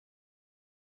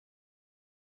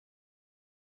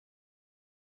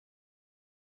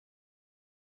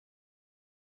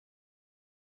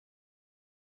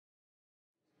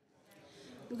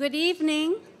Good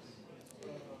evening,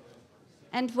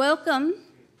 and welcome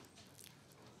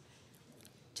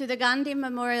to the Gandhi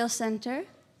Memorial Center.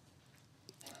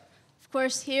 Of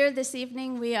course, here this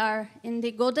evening we are in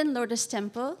the Golden Lotus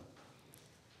Temple,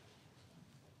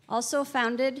 also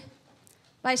founded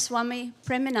by Swami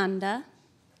Premananda,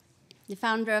 the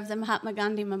founder of the Mahatma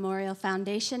Gandhi Memorial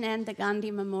Foundation and the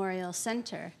Gandhi Memorial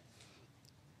Center.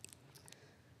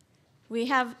 We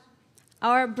have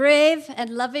our brave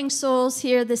and loving souls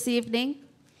here this evening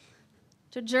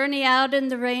to journey out in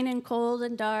the rain and cold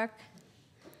and dark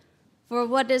for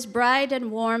what is bright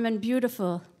and warm and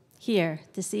beautiful here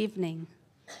this evening.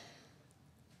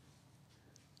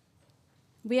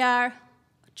 We are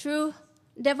true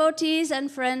devotees and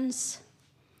friends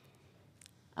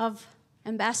of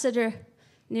Ambassador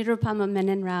Nirupama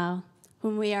Menon Rao,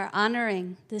 whom we are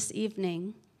honoring this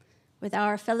evening with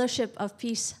our Fellowship of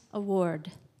Peace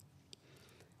Award.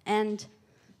 And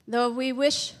though we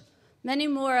wish many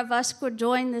more of us could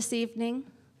join this evening,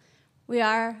 we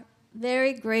are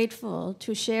very grateful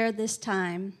to share this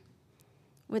time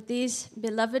with these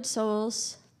beloved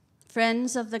souls,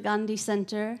 friends of the Gandhi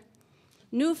Center,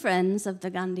 new friends of the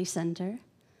Gandhi Center.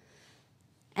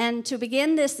 And to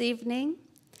begin this evening,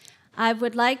 I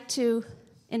would like to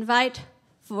invite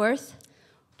forth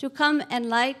to come and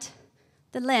light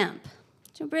the lamp,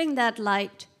 to bring that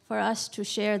light for us to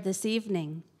share this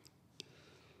evening.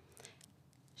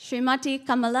 Srimati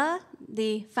Kamala,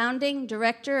 the founding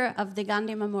director of the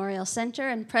Gandhi Memorial Center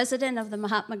and president of the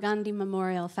Mahatma Gandhi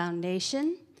Memorial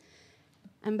Foundation,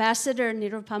 Ambassador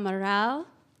Nirupama Rao,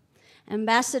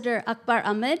 Ambassador Akbar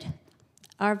Ahmed,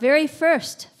 our very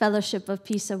first Fellowship of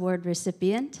Peace Award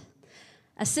recipient,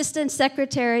 Assistant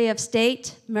Secretary of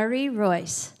State Marie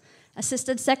Royce,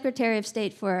 Assistant Secretary of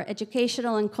State for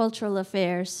Educational and Cultural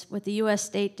Affairs with the U.S.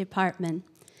 State Department.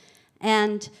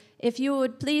 And if you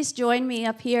would please join me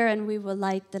up here and we will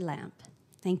light the lamp.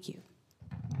 Thank you.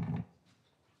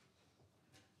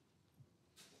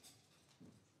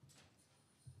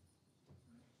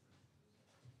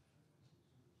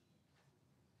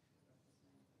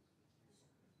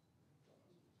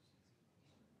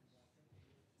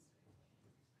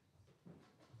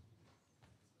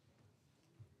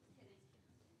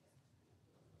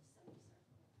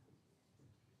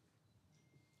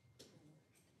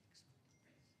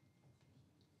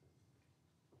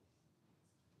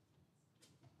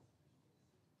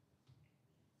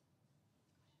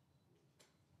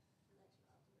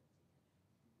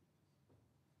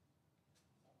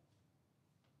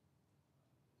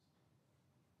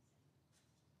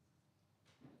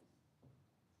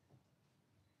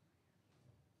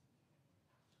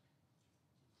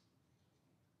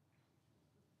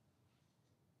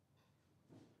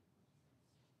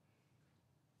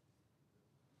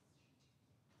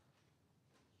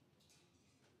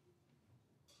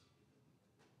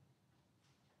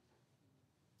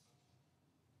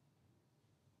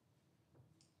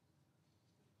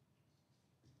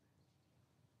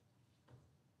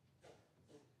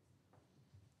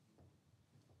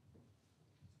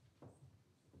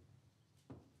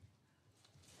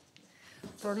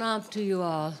 Pranam to you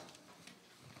all.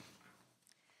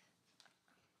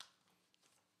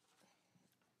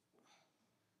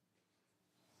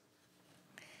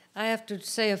 I have to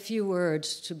say a few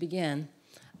words to begin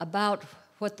about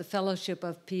what the Fellowship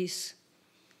of Peace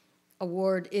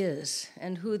Award is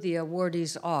and who the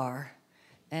awardees are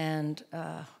and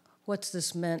what's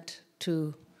this meant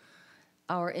to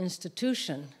our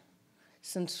institution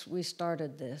since we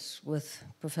started this with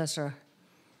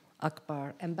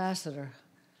Ambassador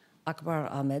Akbar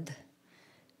Ahmed,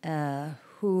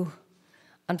 who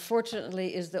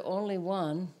unfortunately is the only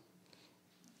one,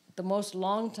 the most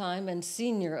long-time and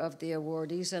senior of the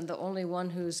awardees, and the only one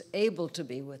who's able to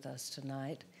be with us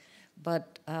tonight.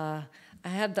 But I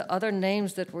had the other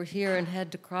names that were here and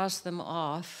had to cross them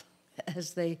off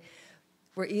as they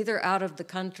were either out of the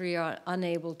country or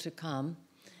unable to come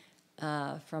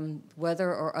from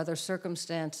weather or other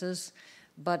circumstances.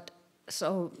 But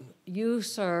so you,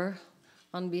 sir,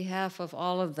 on behalf of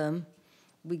all of them,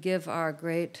 we give our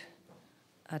great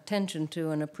attention to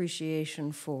and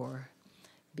appreciation for,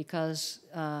 because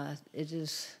it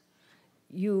is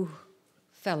you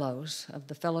fellows of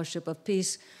the Fellowship of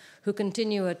Peace who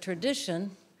continue a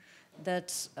tradition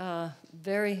that's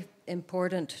very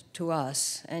important to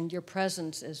us, and your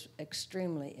presence is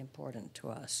extremely important to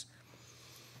us.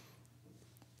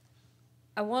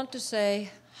 I want to say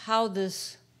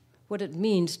what it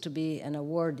means to be an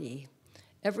awardee.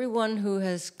 Everyone who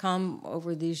has come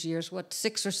over these years,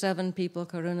 6 or 7 people,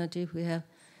 Karunati, we have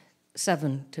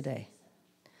 7 today.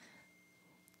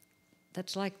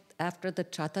 That's like after the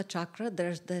Chata Chakra,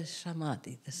 there's the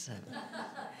Samadhi, the seven.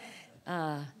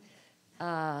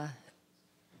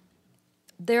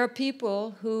 There are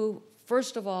people who,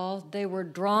 first of all, they were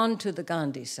drawn to the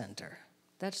Gandhi Center.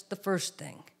 That's the first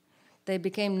thing. They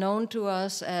became known to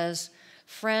us as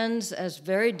friends, as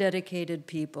very dedicated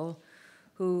people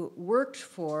who worked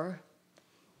for,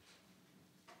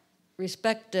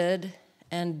 respected,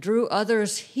 and drew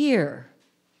others here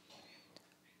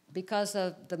because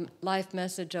of the life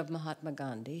message of Mahatma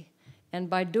Gandhi. And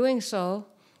by doing so,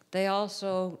 they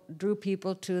also drew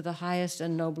people to the highest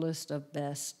and noblest of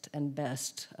best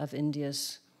of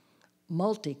India's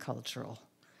multicultural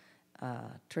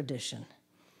tradition.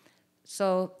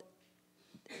 So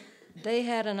they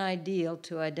had an ideal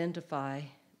to identify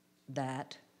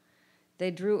that.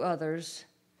 They drew others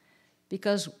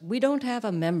because we don't have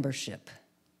a membership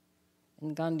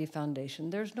in Gandhi Foundation.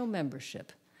 There's no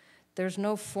membership. There's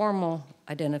no formal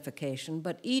identification,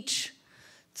 but each,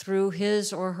 through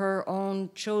his or her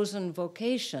own chosen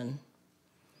vocation,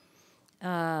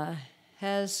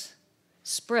 has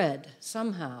spread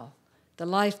somehow the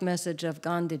life message of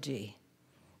Gandhiji.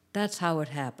 That's how it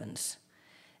happens.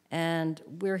 And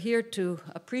we're here to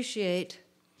appreciate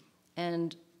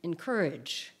and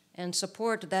encourage and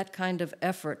support that kind of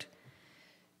effort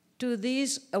to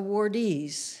these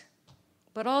awardees,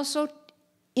 but also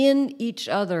in each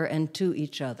other and to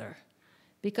each other.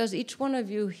 Because each one of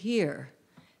you here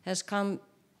has come,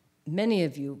 many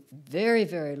of you, very,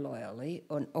 very loyally,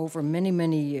 over many,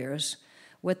 many years,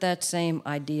 with that same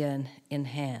idea in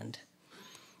hand.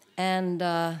 And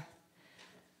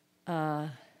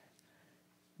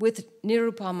with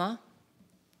Nirupama,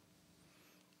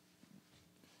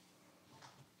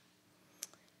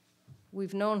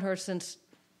 we've known her since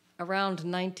around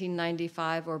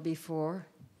 1995 or before,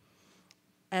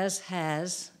 as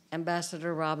has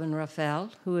Ambassador Robin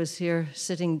Raphael, who is here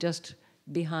sitting just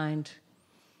behind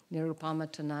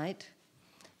Nirupama tonight,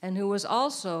 and who was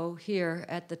also here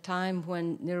at the time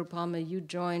when, Nirupama, you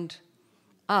joined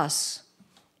us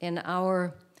in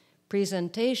our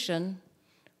presentation,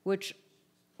 which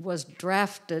was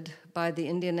drafted by the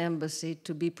Indian Embassy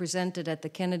to be presented at the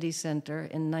Kennedy Center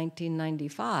in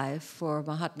 1995 for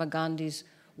Mahatma Gandhi's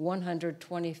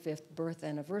 125th birth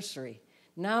anniversary.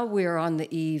 Now we're on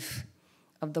the eve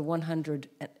of the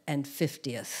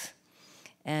 150th.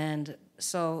 And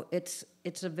so it's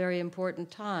a very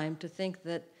important time to think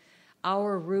that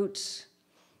our roots,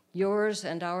 yours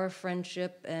and our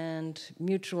friendship and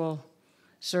mutual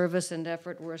service and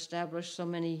effort were established so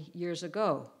many years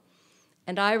ago.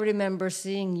 And I remember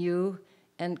seeing you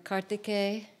and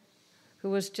Kartikeya, who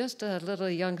was just a little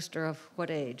youngster of what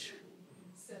age?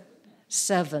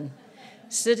 7.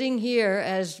 Sitting here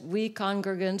as we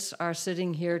congregants are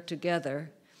sitting here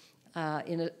together,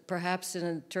 perhaps in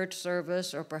a church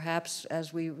service, or perhaps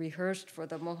as we rehearsed for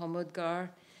the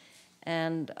Mohammadgar,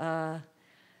 and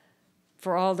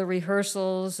for all the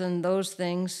rehearsals and those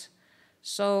things.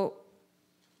 So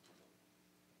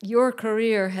your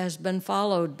career has been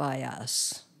followed by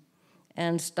us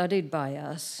and studied by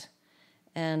us,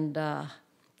 and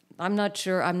I'm not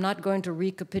sure, I'm not going to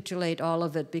recapitulate all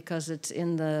of it because it's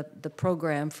in the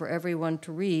program for everyone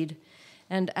to read.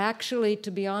 And actually,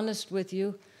 to be honest with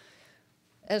you,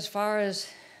 as far as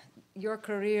your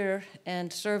career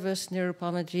and service,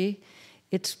 Nirupamaji,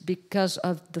 it's because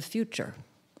of the future.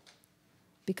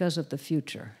 Because of the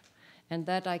future. And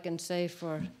that I can say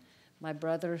for my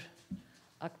brother,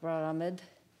 Akbar Ahmed,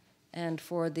 and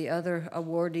for the other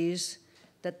awardees,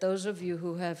 that those of you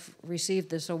who have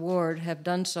received this award have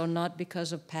done so not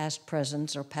because of past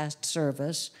presence or past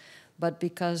service, but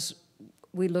because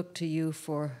we look to you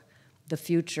for the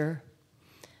future.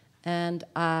 And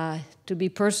to be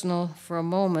personal for a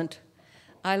moment,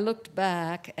 I looked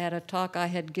back at a talk I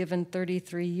had given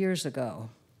 33 years ago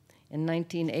in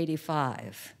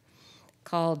 1985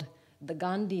 called The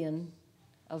Gandhian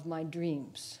of My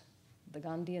Dreams. The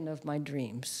Gandhian of My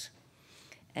Dreams.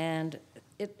 And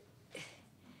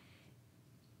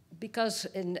because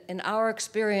in our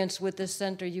experience with this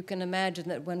center, you can imagine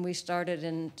that when we started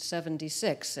in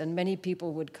 76, and many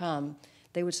people would come,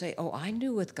 they would say, oh, I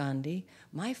knew with Gandhi.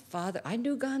 I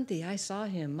knew Gandhi, I saw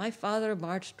him. My father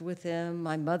marched with him.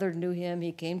 My mother knew him.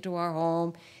 He came to our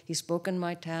home. He spoke in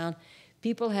my town.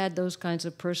 People had those kinds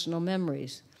of personal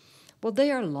memories. Well, they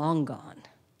are long gone.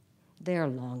 They are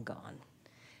long gone.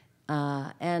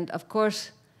 And of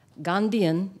course,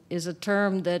 Gandhian is a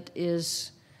term that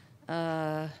is,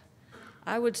 I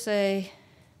would say,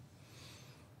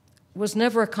 was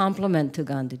never a compliment to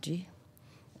Gandhiji.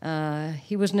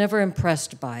 He was never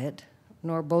impressed by it,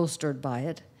 nor bolstered by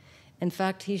it. In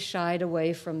fact, he shied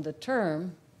away from the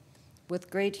term with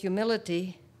great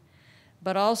humility,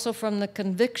 but also from the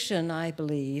conviction, I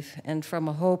believe, and from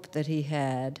a hope that he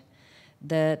had,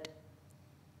 that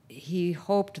he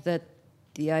hoped that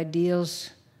the ideals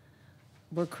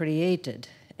were created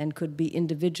and could be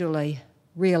individually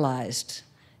realized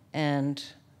and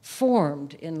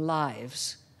formed in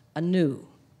lives anew.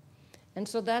 And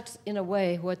so that's, in a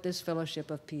way, what this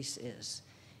Fellowship of Peace is.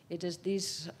 It is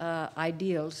these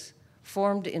ideals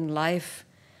formed in life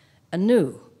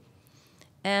anew.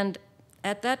 And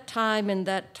at that time in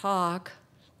that talk,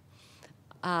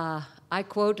 I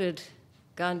quoted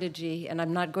Gandhiji, and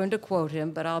I'm not going to quote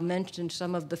him, but I'll mention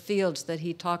some of the fields that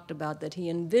he talked about, that he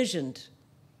envisioned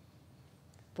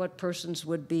what persons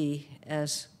would be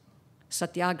as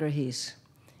satyagrahis.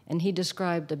 And he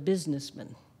described a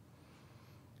businessman,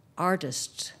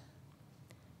 artist,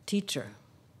 teacher,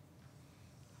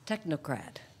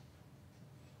 technocrat,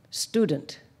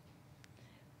 student,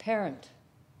 parent,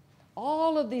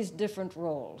 all of these different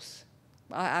roles.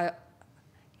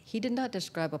 He did not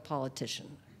describe a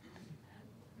politician,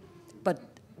 but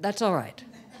that's all right.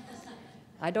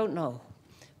 I don't know.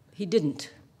 He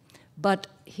didn't. But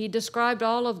he described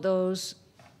all of those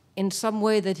in some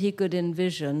way that he could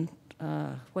envision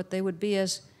what they would be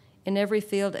as, in every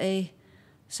field, a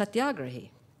satyagrahi.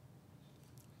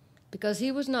 Because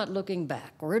he was not looking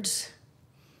backwards.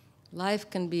 Life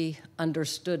can be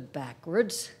understood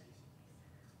backwards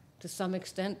to some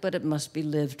extent, but it must be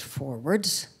lived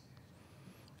forwards,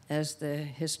 as the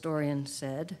historian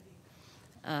said.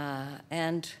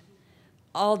 And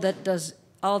all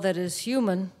that is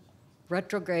human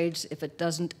retrogrades if it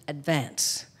doesn't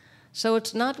advance. So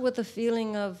it's not with a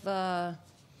feeling of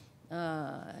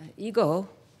ego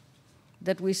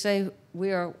that we say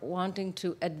we are wanting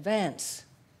to advance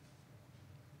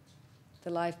the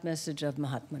life message of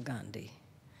Mahatma Gandhi.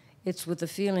 It's with the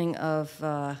feeling of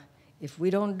if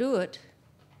we don't do it,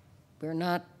 we're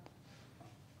not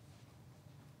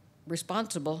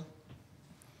responsible,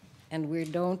 and we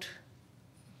don't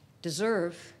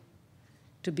deserve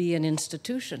to be an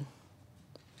institution.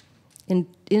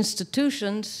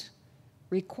 Institutions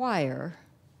require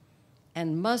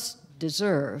and must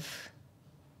deserve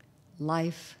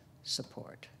life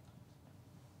support.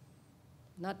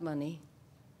 Not money.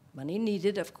 Money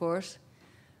needed, of course,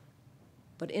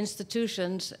 but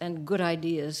institutions and good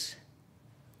ideas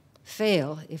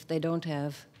fail if they don't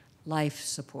have life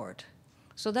support.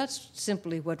 So that's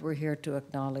simply what we're here to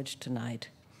acknowledge tonight.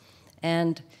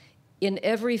 And in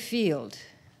every field,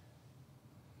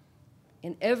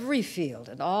 and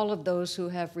all of those who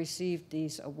have received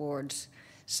these awards,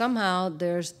 somehow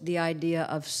there's the idea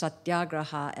of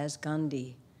satyagraha as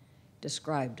Gandhi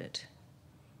described it.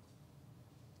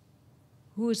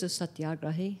 Who is a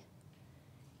satyagrahi?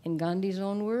 In Gandhi's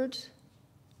own words?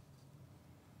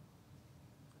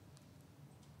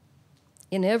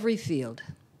 In every field,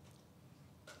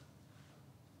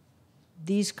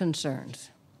 these concerns: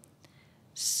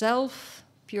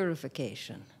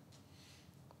 self-purification,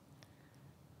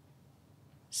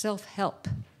 self-help,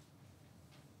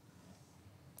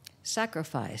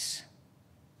 sacrifice,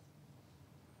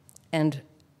 and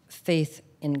faith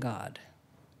in God.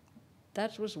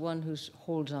 That was one who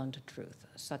holds on to truth,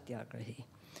 satyagrahi.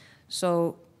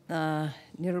 So,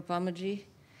 Nirupamaji,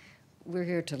 we're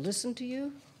here to listen to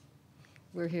you.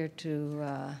 We're here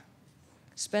to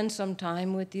spend some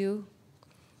time with you,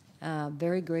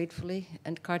 very gratefully.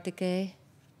 And Kartikeya,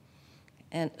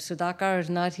 and Sudhakar is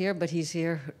not here, but he's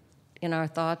here in our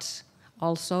thoughts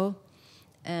also.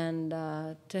 And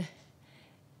to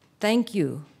thank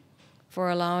you for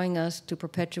allowing us to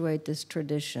perpetuate this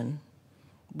tradition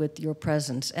with your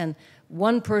presence. And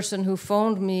one person who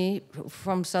phoned me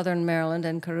from Southern Maryland,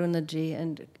 and Karunaji,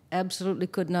 and absolutely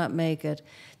could not make it,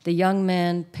 the young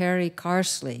man Perry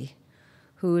Carsley,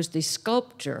 who is the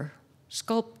sculptor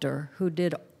who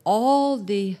did all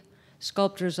the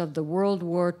sculptures of the World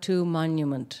War II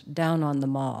monument down on the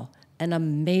Mall, an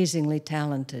amazingly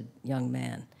talented young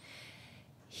man.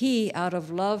 He, out of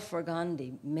love for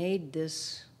Gandhi, made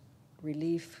this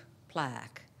relief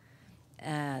plaque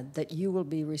that you will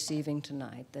be receiving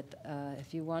tonight. That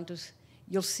if you want to,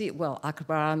 you'll see. Well,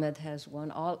 Akbar Ahmed has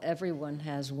one. Everyone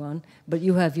has one, but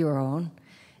you have your own,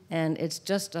 and it's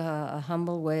just a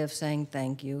humble way of saying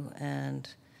thank you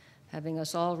and having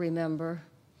us all remember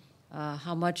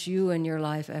how much you and your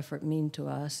life effort mean to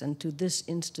us and to this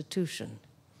institution.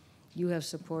 You have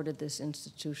supported this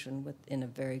institution in a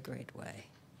very great way.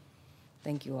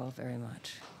 Thank you all very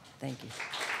much. Thank you.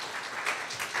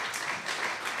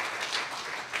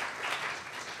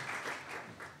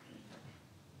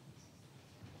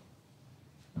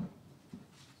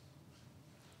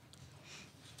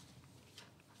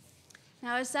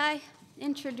 Now, as I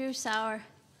introduce our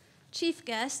chief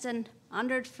guest and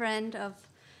honored friend of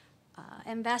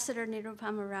Ambassador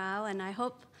Nirupama Rao, and I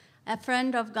hope a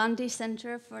friend of Gandhi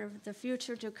Center for the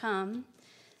future to come,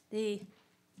 the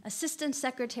Assistant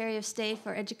Secretary of State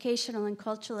for Educational and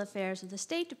Cultural Affairs of the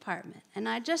State Department. And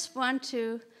I just want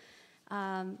to,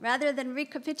 rather than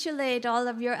recapitulate all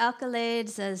of your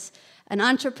accolades as an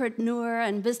entrepreneur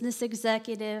and business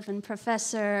executive and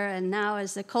professor, and now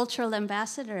as a cultural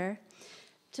ambassador,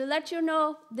 to let you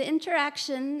know the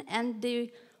interaction and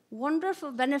the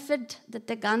wonderful benefit that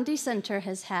the Gandhi Center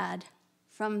has had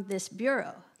from this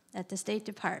bureau at the State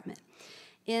Department.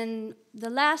 In the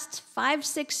last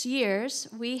 5-6 years,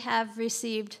 we have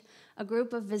received a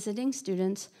group of visiting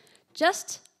students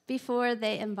just before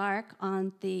they embark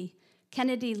on the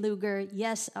Kennedy Lugar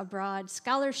Yes Abroad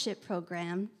Scholarship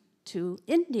Program to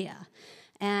India.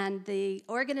 And the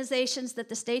organizations that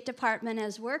the State Department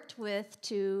has worked with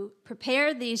to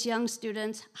prepare these young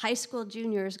students, high school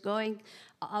juniors, going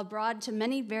abroad to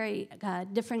many very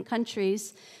different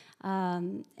countries,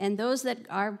 and those that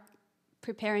are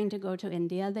preparing to go to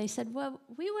India, they said, well,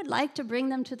 we would like to bring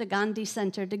them to the Gandhi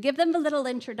Center to give them a little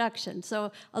introduction.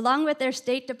 So along with their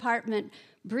State Department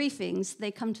briefings,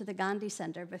 they come to the Gandhi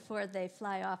Center before they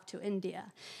fly off to India.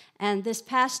 And this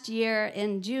past year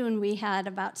in June, we had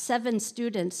about 7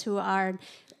 students who are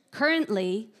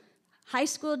currently high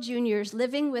school juniors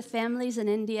living with families in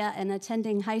India and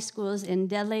attending high schools in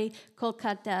Delhi,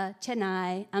 Kolkata,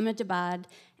 Chennai, Ahmedabad,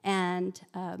 and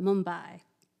Mumbai.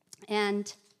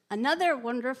 And another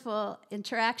wonderful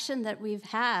interaction that we've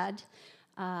had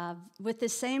with the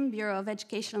same Bureau of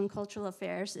Educational and Cultural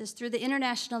Affairs is through the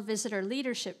International Visitor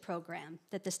Leadership Program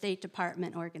that the State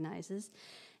Department organizes.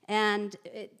 And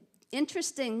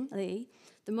interestingly,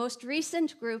 the most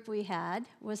recent group we had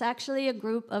was actually a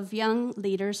group of young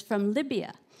leaders from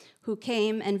Libya who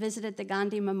came and visited the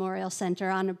Gandhi Memorial Center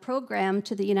on a program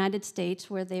to the United States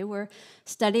where they were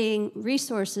studying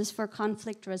resources for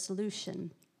conflict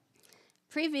resolution.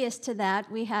 Previous to that,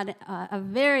 we had a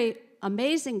very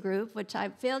amazing group, which I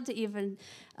failed to even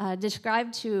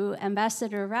describe to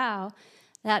Ambassador Rao,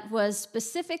 that was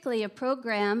specifically a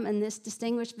program, and this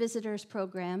Distinguished Visitors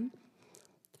Program,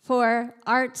 for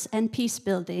arts and peace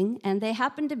building, and they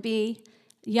happened to be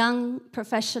young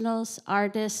professionals,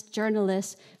 artists,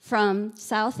 journalists from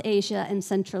South Asia and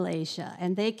Central Asia.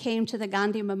 And they came to the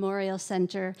Gandhi Memorial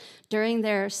Center during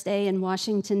their stay in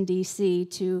Washington, D.C.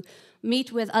 to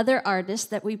meet with other artists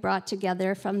that we brought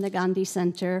together from the Gandhi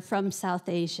Center from South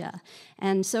Asia.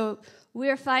 And so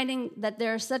we're finding that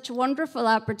there are such wonderful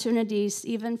opportunities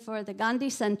even for the Gandhi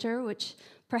Center, which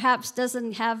perhaps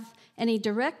doesn't have any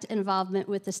direct involvement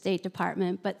with the State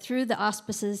Department, but through the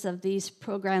auspices of these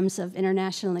programs of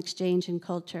international exchange and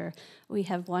culture, we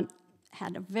have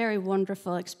had a very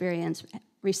wonderful experience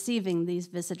receiving these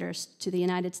visitors to the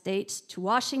United States, to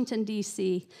Washington,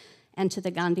 D.C., and to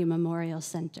the Gandhi Memorial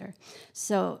Center.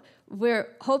 So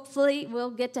hopefully we'll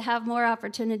get to have more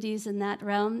opportunities in that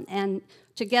realm, and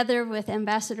together with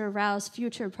Ambassador Rao's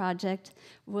future project,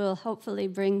 we'll hopefully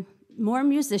bring more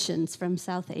musicians from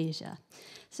South Asia.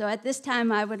 So at this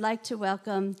time, I would like to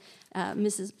welcome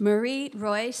Mrs. Marie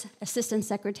Royce, Assistant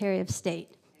Secretary of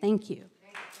State. Thank you.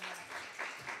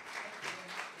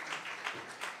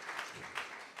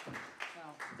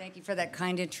 Thank you for that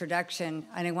kind introduction,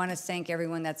 and I want to thank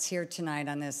everyone that's here tonight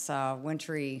on this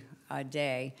wintry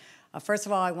day. First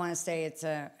of all, I want to say it's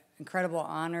an incredible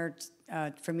honor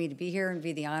for me to be here and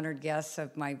be the honored guest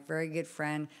of my very good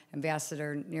friend,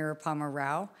 Ambassador Nirupama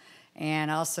Rao, and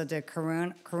also to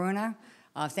Karuna.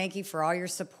 Thank you for all your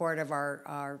support of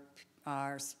our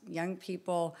young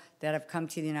people that have come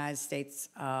to the United States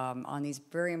on these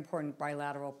very important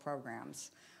bilateral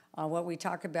programs. What we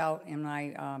talk about in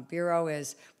my bureau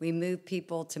is we move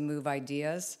people to move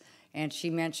ideas, and she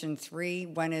mentioned 3.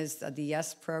 One is the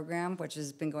YES program, which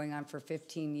has been going on for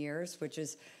 15 years, which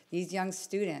is these young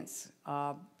students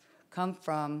come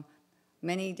from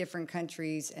many different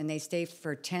countries, and they stay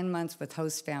for 10 months with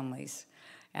host families.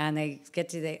 And they get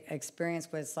to experience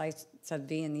what it's like to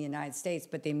be in the United States.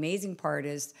 But the amazing part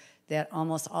is that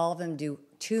almost all of them do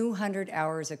 200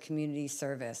 hours of community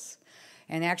service.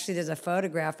 And actually, there's a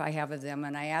photograph I have of them,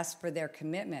 and I asked for their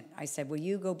commitment. I said, will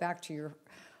you go back to your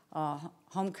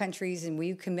home countries, and will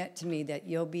you commit to me that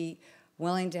you'll be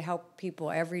willing to help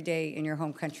people every day in your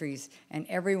home countries? And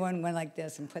everyone went like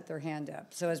this and put their hand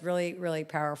up. So it was really, really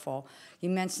powerful. You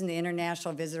mentioned the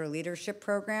International Visitor Leadership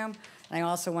Program. And I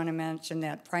also want to mention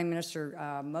that Prime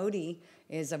Minister Modi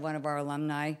is one of our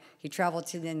alumni. He traveled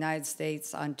to the United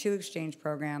States on 2 exchange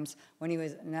programs when he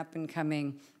was an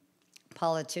up-and-coming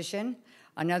politician.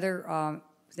 Another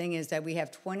thing is that we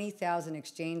have 20,000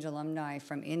 exchange alumni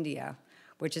from India,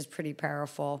 which is pretty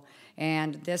powerful.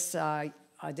 And this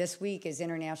week is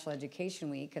International Education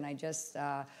Week, and I just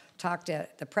talked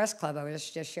at the press club. I was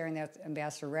just sharing that with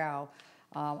Ambassador Rao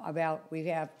about we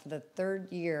have for the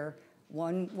third year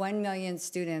 1 million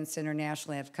students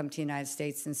internationally have come to the United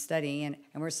States and study, and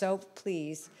we're so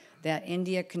pleased that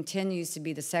India continues to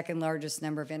be the second largest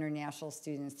number of international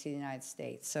students to the United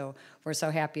States. So we're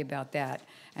so happy about that.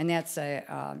 And that's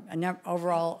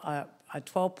overall a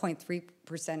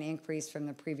 12.3% increase from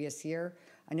the previous year.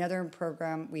 Another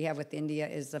program we have with India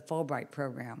is the Fulbright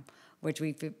program, which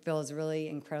we feel is a really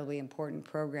incredibly important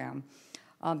program.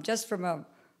 Just from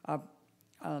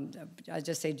I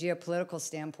just say geopolitical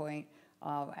standpoint,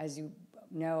 as you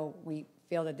know, we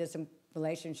feel that this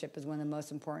relationship is one of the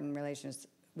most important relations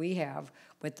we have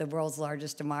with the world's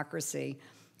largest democracy.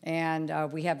 And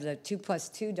we have the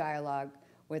 2+2 dialogue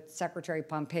with Secretary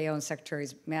Pompeo and Secretary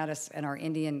Mattis and our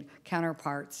Indian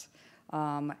counterparts.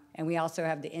 And we also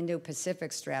have the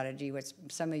Indo-Pacific strategy, which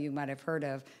some of you might have heard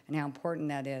of, and how important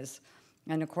that is.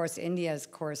 And of course, India is,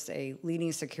 of course, a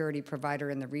leading security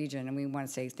provider in the region, and we want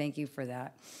to say thank you for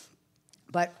that.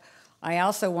 But I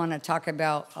also want to talk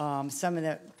about some of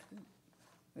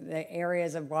the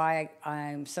areas of why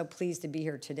I'm so pleased to be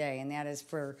here today, and that is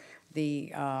for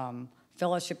the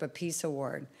Fellowship of Peace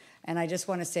Award. And I just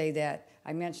want to say that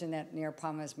I mentioned that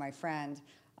Nirupama is my friend.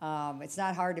 It's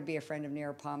not hard to be a friend of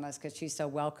Nirupama's because she's so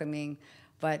welcoming.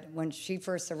 But when she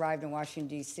first arrived in Washington,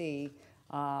 D.C.,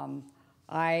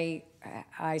 I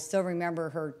still remember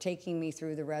her taking me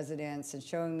through the residence and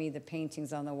showing me the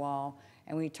paintings on the wall,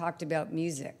 and we talked about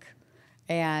music.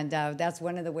 And that's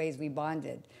one of the ways we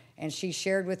bonded. And she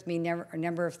shared with me a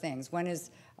number of things. One is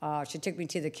she took me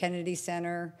to the Kennedy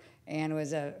Center, and it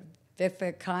was a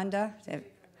Vivekananda,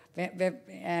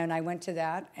 and I went to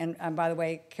that. And by the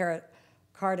way,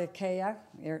 Kartikeya,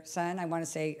 your son, I want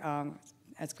to say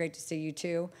it's great to see you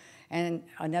too. And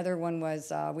another one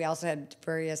was we also had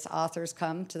various authors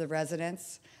come to the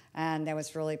residence, and that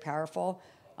was really powerful.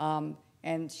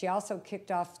 And she also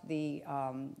kicked off the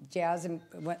jazz, it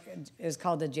was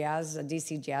called the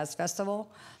DC Jazz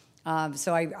Festival.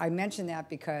 So I mentioned that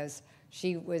because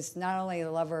she was not only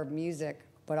a lover of music,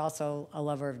 but also a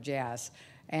lover of jazz.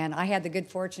 And I had the good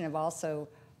fortune of also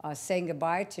saying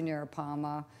goodbye to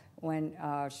Nirupama when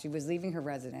she was leaving her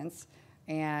residence.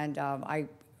 And I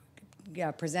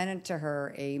presented to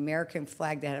her an American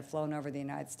flag that had flown over the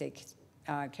United States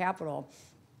Capitol.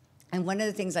 And one of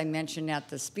the things I mentioned at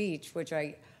the speech, which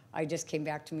I just came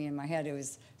back to me in my head, it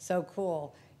was so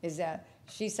cool, is that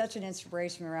she's such an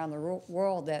inspiration around the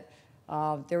world that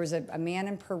there was a man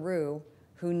in Peru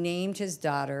who named his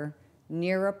daughter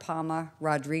Nirupama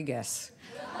Rodriguez.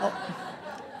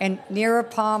 And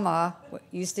Nirupama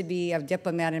used to be a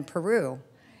diplomat in Peru.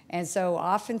 And so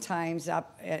oftentimes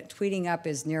tweeting up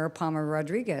is Nirupama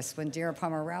Rodriguez when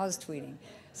Nirupama Rao is tweeting.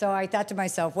 So I thought to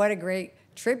myself, what a great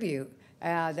tribute,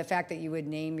 the fact that you would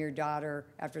name your daughter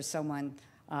after someone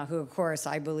who, of course,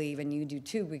 I believe, and you do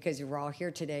too, because you're all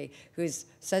here today, who is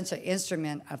such an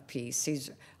instrument of peace. He's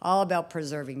all about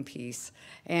preserving peace.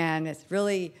 And it's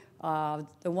really the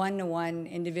one-to-one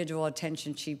individual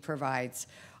attention she provides.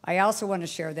 I also want to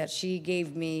share that she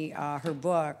gave me her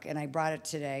book, and I brought it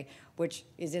today, which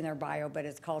is in her bio, but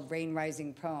it's called Rain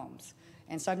Rising Poems.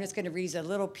 And so I'm just going to read a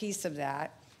little piece of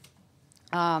that,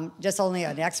 just only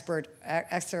an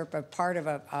excerpt of part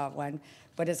of one,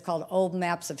 but it's called Old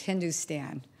Maps of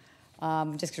Hindustan.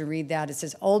 I'm just going to read that. It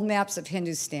says, Old maps of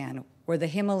Hindustan, where the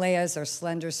Himalayas are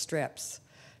slender strips,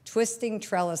 twisting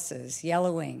trellises,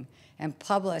 yellowing, and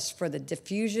published for the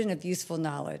diffusion of useful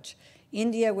knowledge.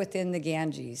 India within the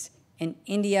Ganges, and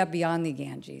India beyond the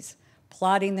Ganges,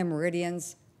 plotting the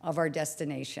meridians of our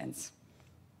destinations.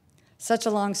 Such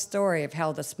a long story of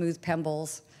how the smooth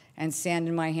pebbles and sand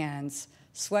in my hands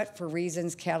sweat for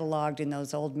reasons cataloged in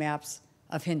those old maps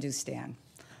of Hindustan.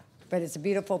 But it's a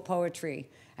beautiful poetry.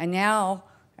 And now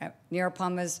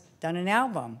Nirupama's done an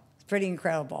album. It's pretty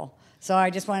incredible. So I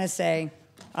just want to say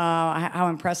how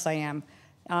impressed I am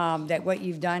that what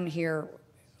you've done here,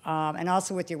 and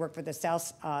also with your work with the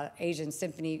South Asian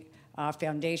Symphony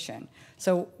Foundation.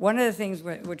 So one of the things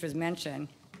which was mentioned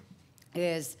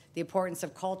is the importance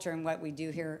of culture and what we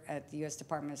do here at the U.S.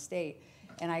 Department of State.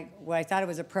 And I thought it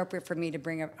was appropriate for me to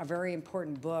bring a very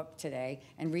important book today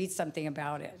and read something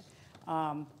about it.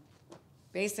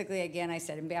 Basically, again, I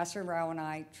said, Ambassador Rao and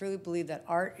I truly believe that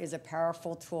art is a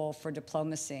powerful tool for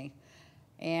diplomacy.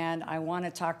 And I want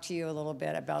to talk to you a little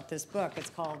bit about this book. It's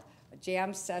called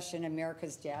Jam Session,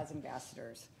 America's Jazz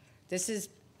Ambassadors. This is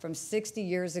from 60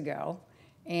 years ago,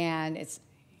 and it's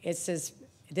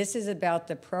this is about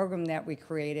the program that we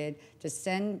created to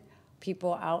send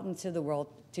people out into the world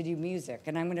to do music.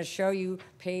 And I'm going to show you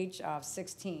page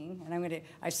 16, and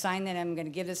I signed that. I'm going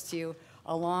to give this to you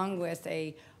along with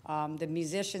the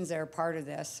musicians that are part of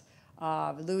this.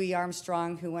 Louis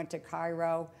Armstrong, who went to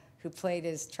Cairo, who played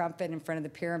his trumpet in front of the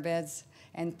pyramids,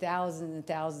 and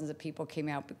thousands of people came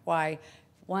out. Why?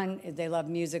 One, they love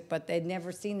music, but they'd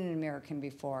never seen an American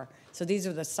before. So these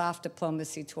are the soft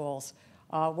diplomacy tools.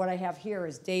 What I have here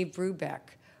is Dave Brubeck,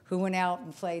 who went out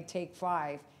and played Take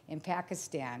 5 in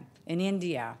Pakistan, in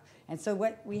India. And so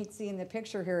what we see in the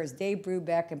picture here is Dave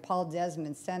Brubeck and Paul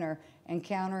Desmond Center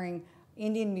encountering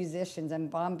Indian musicians in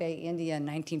Bombay, India in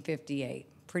 1958.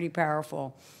 Pretty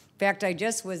powerful. In fact, I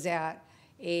just was at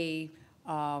a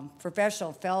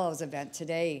professional fellows event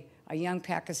today. A young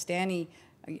Pakistani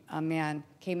man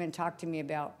came and talked to me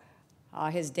about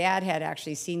his dad had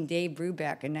actually seen Dave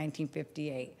Brubeck in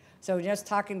 1958. So just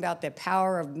talking about the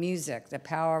power of music, the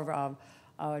power of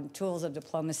tools of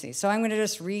diplomacy. So I'm going to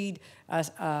just read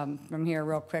from here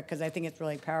real quick because I think it's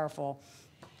really powerful.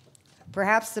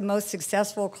 Perhaps the most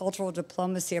successful cultural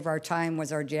diplomacy of our time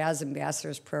was our Jazz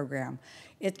Ambassadors program.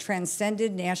 It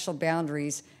transcended national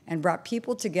boundaries and brought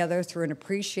people together through an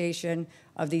appreciation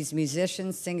of these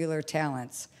musicians' singular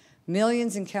talents.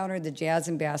 Millions encountered the Jazz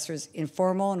Ambassadors in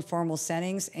formal and formal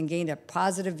settings and gained a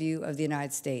positive view of the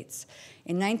United States.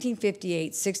 In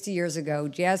 1958, 60 years ago,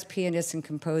 jazz pianist and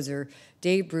composer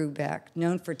Dave Brubeck,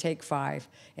 known for Take 5,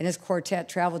 and his quartet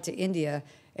traveled to India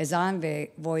as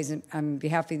envoys on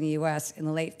behalf of the U.S. in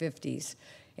the late 50s.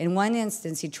 In one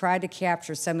instance, he tried to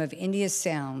capture some of India's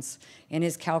sounds in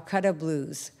his Calcutta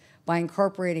blues by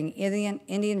incorporating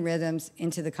Indian rhythms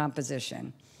into the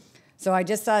composition. So I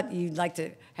just thought you'd like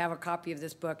to have a copy of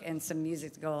this book and some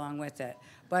music to go along with it.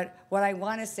 But what I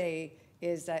want to say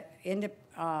is that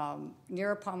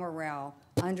Nirupama Rao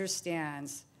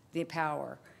understands the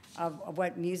power of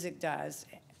what music does,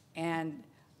 and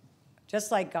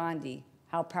just like Gandhi,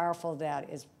 how powerful that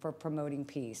is for promoting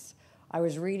peace. I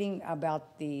was reading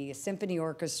about the symphony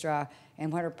orchestra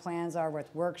and what her plans are with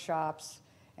workshops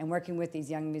and working with these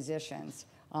young musicians.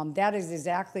 That is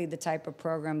exactly the type of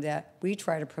program that we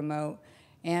try to promote.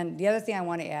 And the other thing I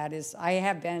want to add is I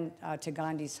have been to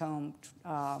Gandhi's home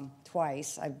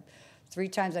twice. 3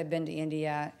 times I've been to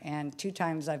India, and 2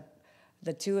 times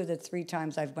two of the 3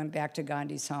 times I've went back to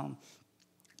Gandhi's home.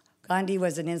 Gandhi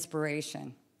was an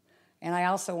inspiration. And I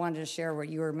also wanted to share what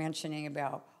you were mentioning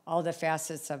about all the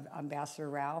facets of Ambassador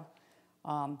Rao.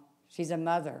 She's a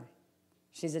mother.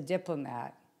 She's a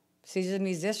diplomat. She's a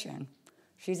musician.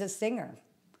 She's a singer.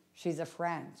 She's a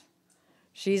friend.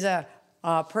 She's a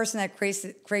person that creates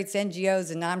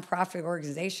NGOs and nonprofit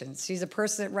organizations. She's a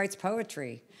person that writes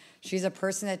poetry. She's a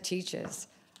person that teaches.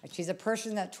 She's a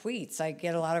person that tweets.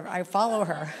 I follow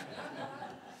her.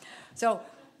 So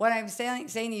what I'm saying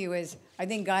to you is, I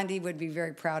think Gandhi would be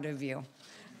very proud of you,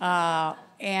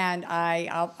 and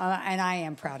I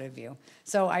am proud of you.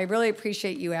 So I really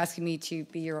appreciate you asking me to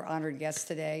be your honored guest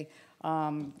today.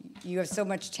 You have so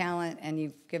much talent, and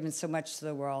you've given so much to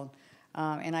the world.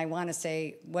 And I want to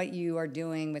say what you are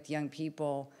doing with young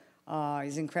people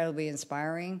is incredibly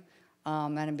inspiring.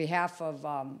 And on behalf of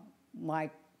my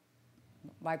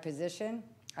position,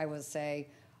 I will say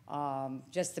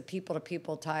just the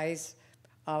people-to-people ties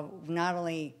of not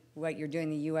only what you're doing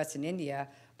in the U.S. and India,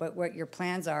 but what your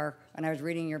plans are. And I was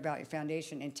reading about your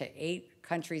foundation into 8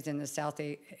 countries in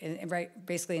the right,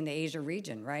 basically in the Asia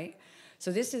region, right?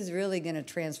 So this is really going to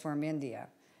transform India.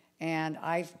 And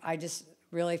I just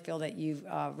really feel that you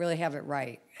really have it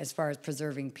right as far as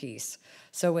preserving peace.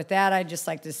 So with that, I'd just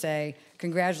like to say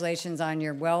congratulations on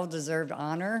your well-deserved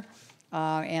honor.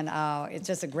 And it's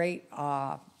just a great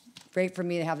for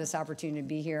me to have this opportunity to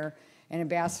be here. And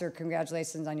Ambassador,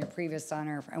 congratulations on your previous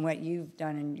honor and what you've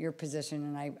done in your position.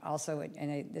 And I also,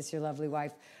 this is your lovely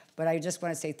wife. But I just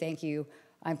want to say thank you.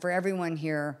 For everyone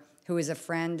here who is a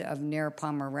friend of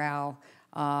Nirupama Rao.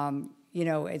 You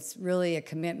know, it's really a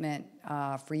commitment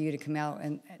for you to come out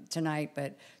tonight,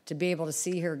 but to be able to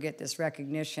see her get this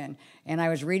recognition. And I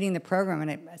was reading the program,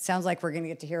 and it sounds like we're going to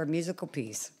get to hear a musical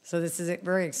piece. So this is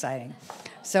very exciting.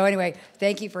 So anyway,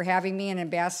 thank you for having me. And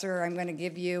Ambassador, I'm going to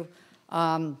give you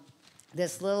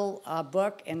this little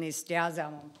book and this jazz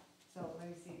album. So let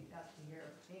me see that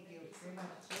here. Thank you very much.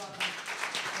 You're welcome.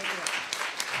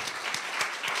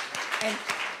 Thank you.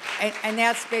 And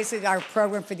that's basically our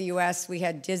program for the U.S. We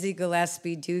had Dizzy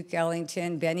Gillespie, Duke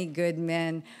Ellington, Benny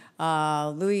Goodman,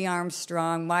 Louis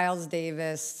Armstrong, Miles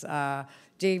Davis,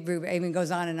 Dave Brubeck, I mean, it goes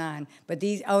on and on. But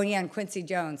and Quincy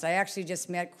Jones. I actually just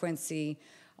met Quincy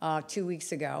 2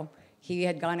 weeks ago, he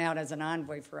had gone out as an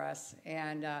envoy for us,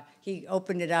 and he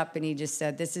opened it up and he just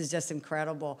said, "This is just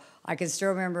incredible." I can still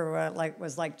remember what it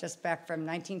was like just back from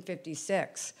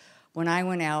 1956 when I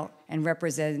went out and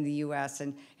represented the U.S.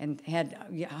 and had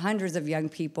hundreds of young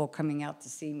people coming out to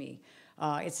see me.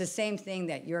 It's the same thing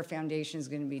that your foundation is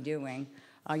going to be doing.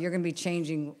 You're going to be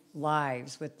changing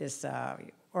lives with this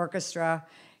orchestra.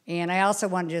 And I also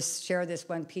want to just share this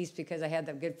one piece because I had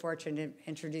the good fortune of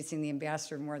introducing the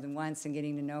ambassador more than once and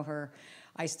getting to know her.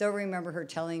 I still remember her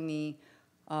telling me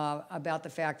about the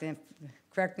fact, and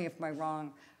correct me if I'm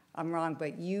wrong,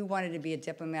 but you wanted to be a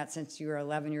diplomat since you were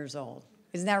 11 years old.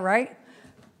 Isn't that right?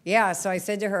 Yeah, so I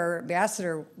said to her,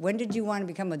 "Ambassador, when did you want to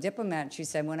become a diplomat?" She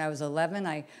said, "When I was 11,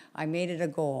 I made it a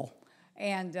goal."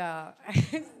 And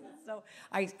so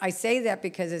I say that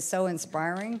because it's so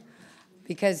inspiring.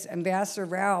 Because Ambassador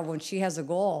Rao, when she has a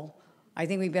goal, I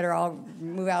think we better all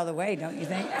move out of the way, don't you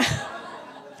think?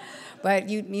 But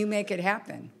you make it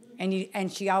happen.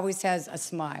 And she always has a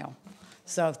smile.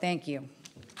 So thank you.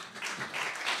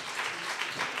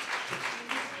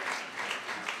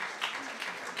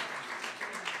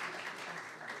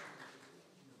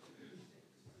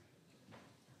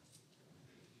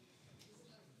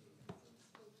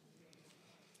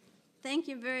 Thank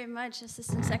you very much,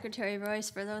 Assistant Secretary Royce,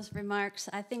 for those remarks.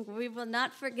 I think we will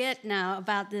not forget now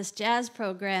about this jazz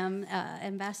program,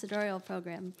 ambassadorial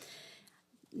program.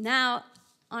 Now,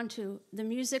 onto the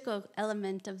musical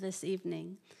element of this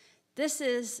evening. This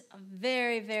is a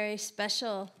very, very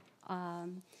special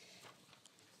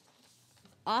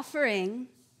offering,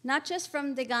 not just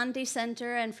from the Gandhi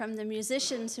Center and from the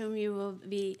musicians whom you will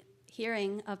be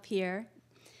hearing up here,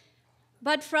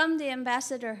 but from the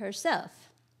ambassador herself.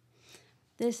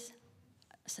 This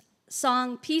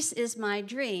song, "Peace is My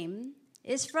Dream,"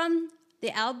 is from the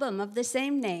album of the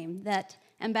same name that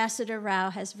Ambassador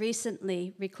Rao has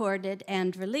recently recorded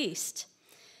and released.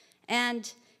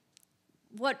 And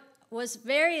what was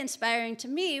very inspiring to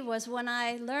me was when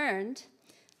I learned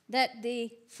that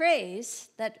the phrase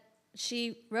that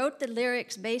she wrote the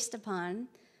lyrics based upon,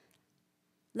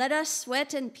 "Let us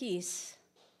sweat in peace,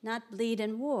 not bleed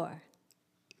in war,"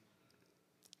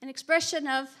 an expression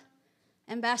of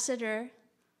Ambassador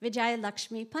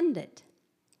Vijayalakshmi Pandit.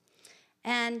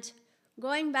 And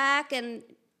going back, and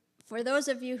for those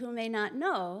of you who may not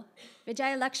know,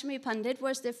 Vijayalakshmi Pandit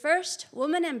was the first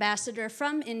woman ambassador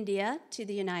from India to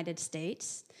the United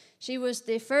States. She was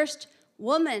the first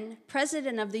woman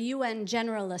president of the UN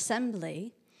General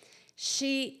Assembly.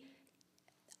 She,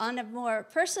 on a more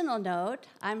personal note,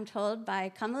 I'm told by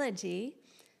Kamalaji,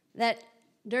 that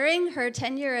during her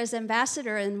tenure as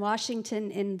ambassador in Washington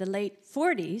in the late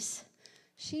 40s,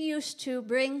 she used to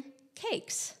bring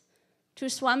cakes to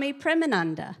Swami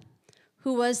Premananda,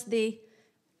 who was the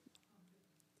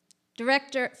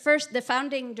founder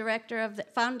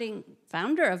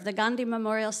of the Gandhi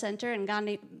Memorial Center and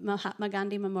Mahatma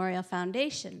Gandhi Memorial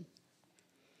Foundation.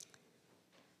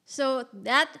 So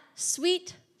that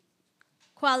sweet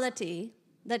quality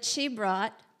that she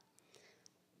brought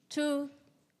to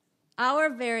our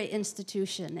very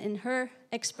institution in her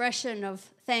expression of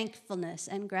thankfulness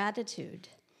and gratitude,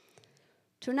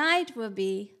 tonight will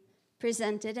be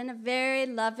presented in a very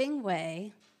loving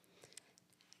way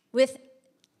with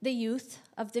the youth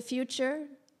of the future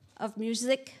of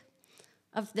music,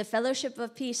 of the Fellowship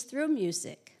of Peace through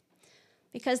music.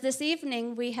 Because this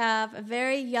evening we have a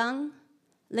very young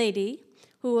lady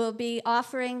who will be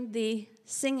offering the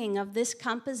singing of this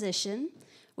composition,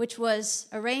 which was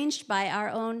arranged by our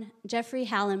own Jeffrey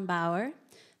Hallenbauer.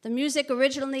 The music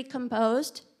originally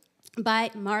composed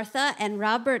by Martha and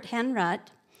Robert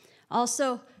Henrut,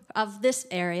 also of this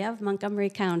area of Montgomery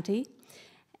County,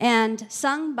 and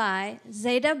sung by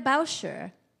Zeta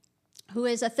Bauscher, who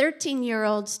is a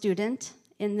 13-year-old student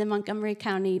in the Montgomery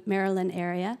County, Maryland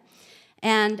area,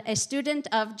 and a student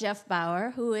of Jeff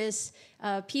Bauer, who is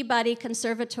a Peabody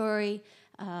Conservatory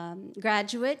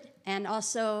graduate and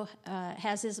also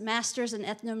has his master's in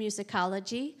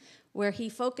ethnomusicology, where he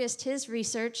focused his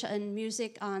research and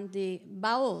music on the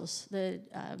bauls, the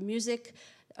music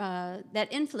that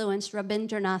influenced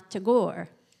Rabindranath Tagore.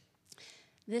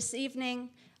 This evening,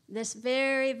 this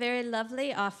very, very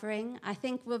lovely offering, I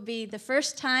think will be the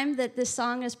first time that this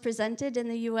song is presented in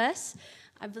the U.S.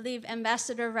 I believe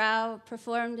Ambassador Rao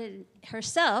performed it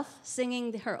herself,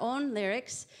 singing her own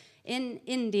lyrics in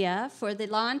India for the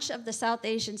launch of the South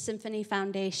Asian Symphony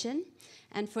Foundation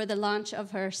and for the launch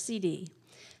of her CD.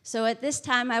 So at this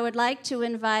time, I would like to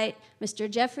invite Mr.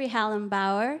 Jeffrey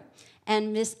Hallenbauer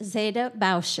and Ms. Zeta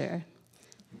Bauscher.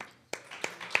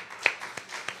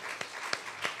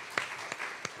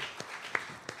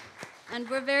 And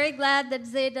we're very glad that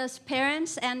Zeta's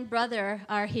parents and brother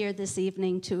are here this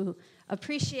evening to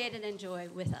appreciate and enjoy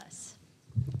with us.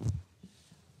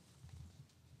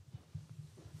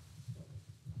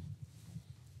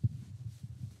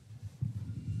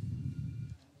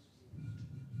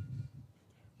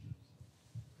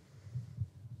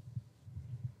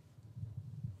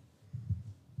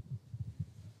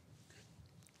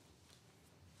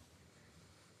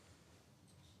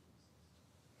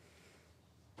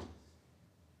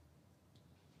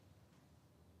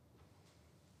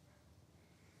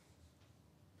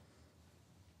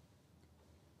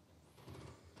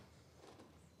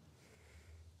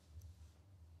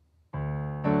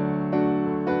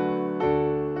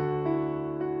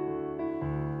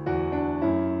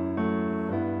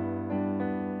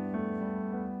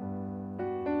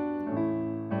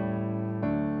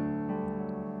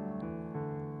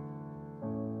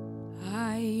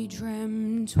 I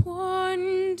dreamt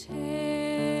one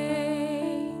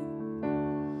day,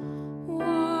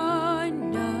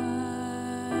 one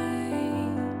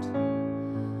night,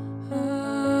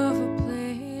 of a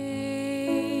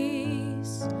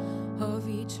place of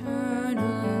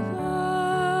eternal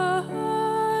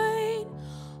light,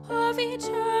 of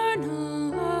eternal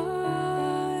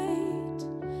light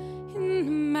in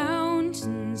the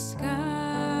mountain sky.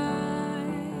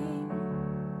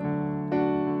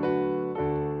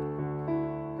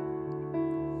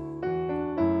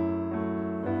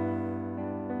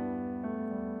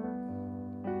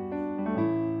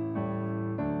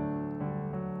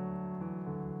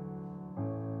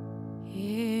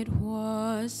 It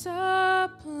was a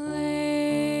place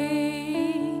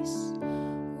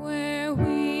where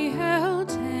we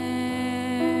held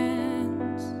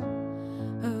hands,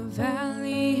 a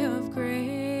valley of grace,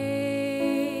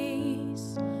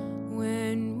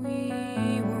 when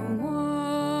we were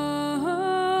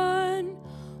one,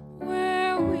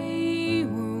 where we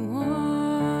were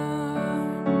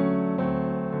one.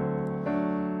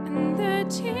 And the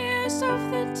tears of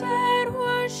the dead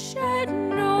were shed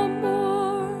no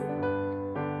more,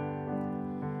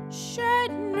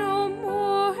 shed no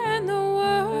more, and the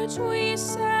words we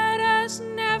said as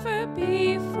never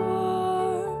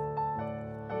before,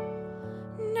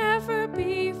 never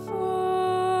before,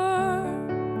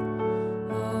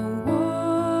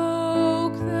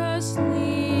 awoke the sleeping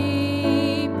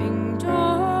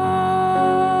dawn.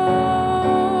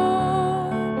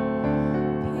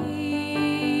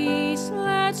 Peace,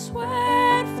 let's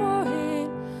wait for it,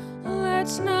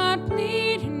 let's not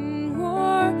bleed in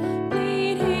war,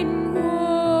 bleed in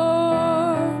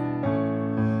war,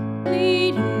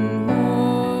 bleed in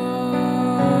war.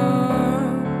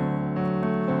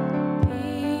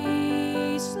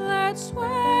 Peace, let's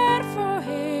wait for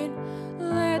it,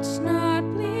 let's not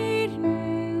bleed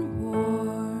in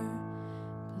war,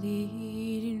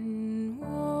 bleed in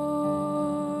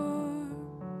war.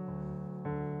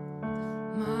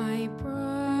 My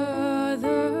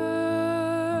brother,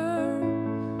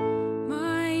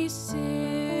 my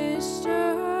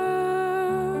sister,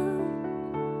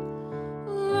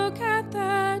 look at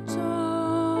that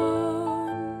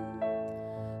dawn,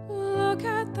 look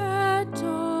at that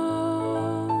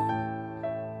dawn.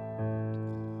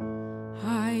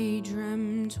 I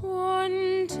dreamt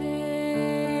one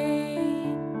day,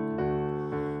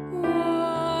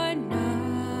 one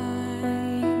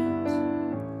night,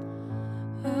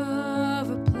 of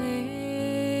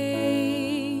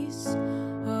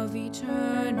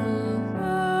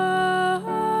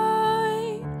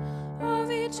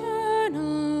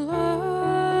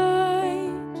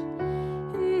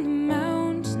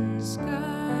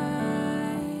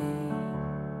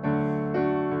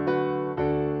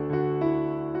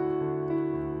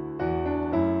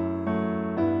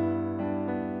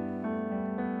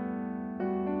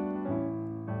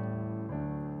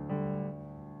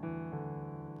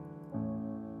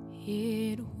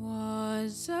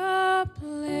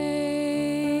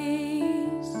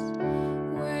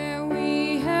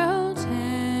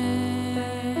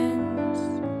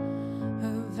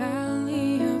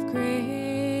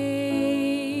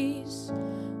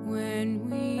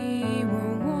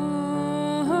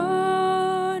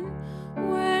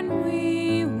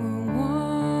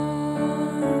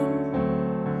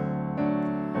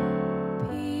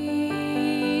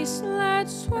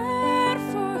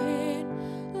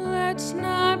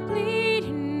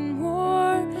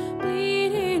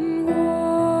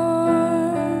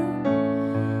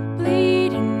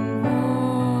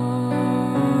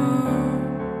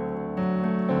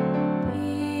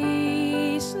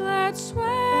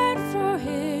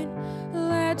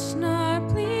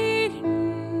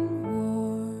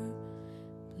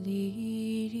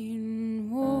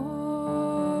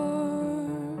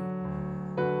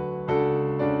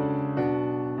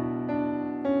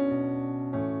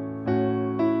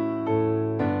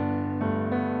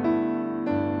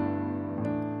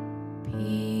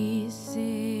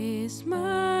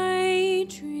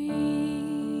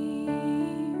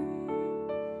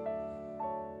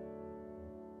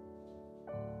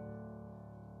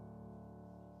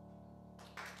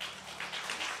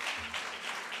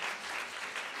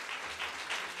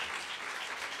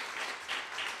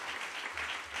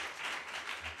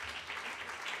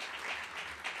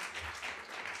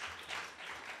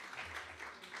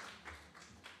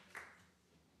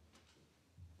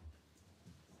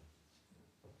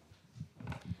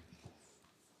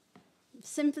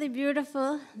simply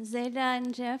beautiful, Zeta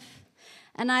and Jeff.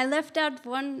 And I left out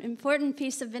one important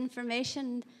piece of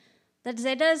information, that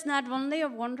Zeta is not only a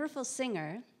wonderful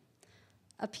singer,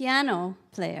 a piano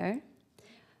player,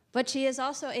 but she is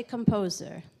also a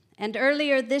composer. And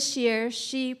earlier this year,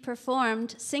 she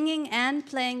performed, singing and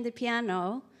playing the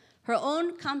piano, her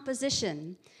own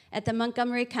composition at the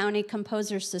Montgomery County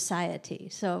Composers Society.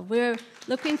 So we're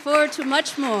looking forward to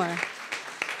much more.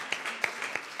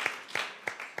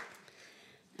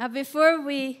 Now, before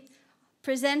we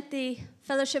present the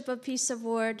Fellowship of Peace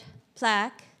Award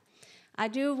plaque, I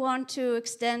do want to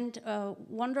extend a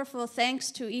wonderful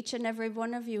thanks to each and every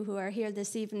one of you who are here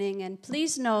this evening. And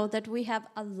please know that we have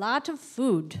a lot of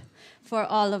food for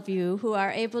all of you who are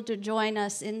able to join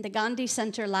us in the Gandhi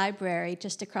Center Library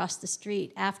just across the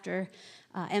street after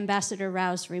Ambassador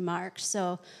Rao's remarks.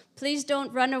 So please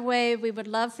don't run away. We would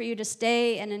love for you to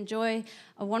stay and enjoy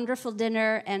a wonderful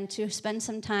dinner and to spend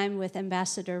some time with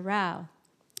Ambassador Rao.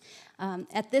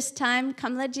 At this time,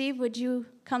 Kamlaji, would you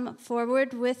come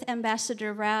forward with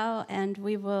Ambassador Rao, and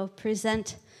we will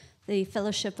present the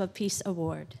Fellowship of Peace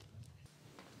Award.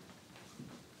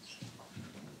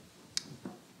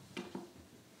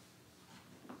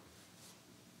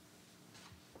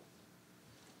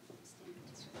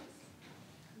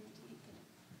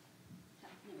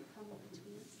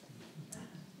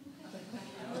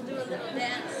 We'll do a little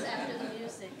dance after the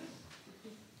music.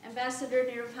 Ambassador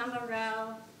Nirupama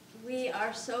Rao, we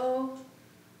are so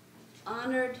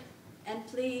honored and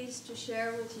pleased to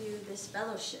share with you this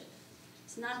fellowship.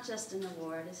 It's not just an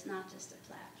award, it's not just a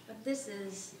plaque, but this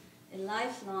is a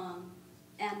lifelong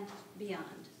and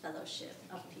beyond fellowship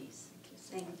of peace.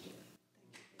 Thank you.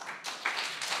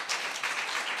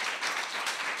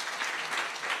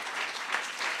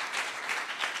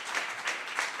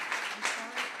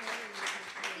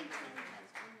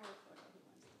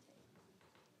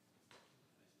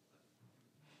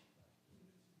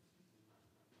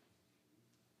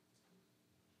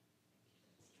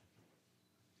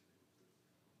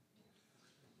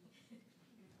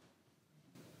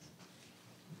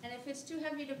 And if it's too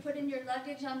heavy to put in your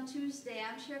luggage on Tuesday,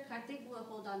 I'm sure Karthik will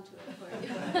hold on to it for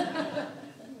you.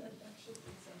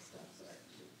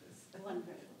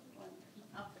 Wonderful.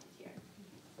 I'll put it here.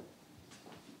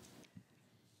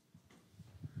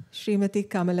 Srimati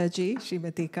Kamalaji,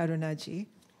 Srimati Karunaji,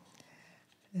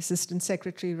 Assistant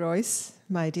Secretary Royce,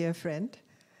 my dear friend,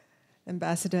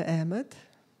 Ambassador Ahmed,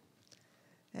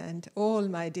 and all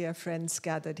my dear friends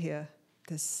gathered here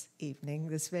this evening,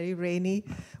 this very rainy,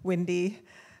 windy,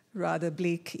 rather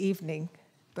bleak evening,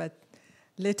 but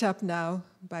lit up now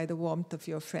by the warmth of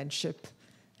your friendship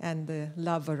and the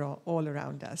love all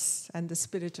around us, and the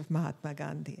spirit of Mahatma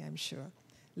Gandhi, I'm sure,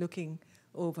 looking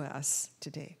over us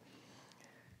today.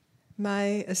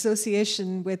 My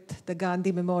association with the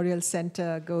Gandhi Memorial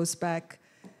Center goes back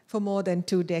for more than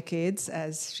 2 decades,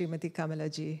 as Srimati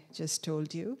Kamalaji just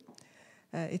told you.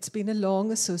 It's been a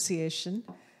long association,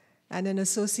 and an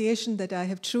association that I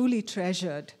have truly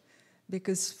treasured,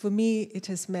 because for me it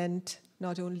has meant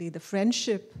not only the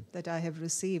friendship that I have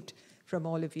received from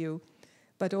all of you,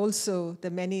 but also the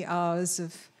many hours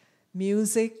of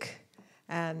music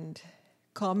and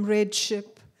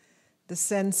comradeship, the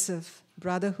sense of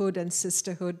brotherhood and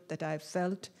sisterhood that I've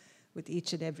felt with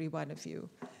each and every one of you.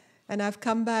 And I've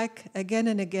come back again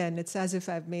and again. It's as if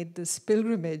I've made this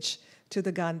pilgrimage to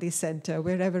the Gandhi Center,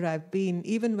 wherever I've been.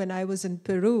 Even when I was in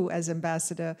Peru as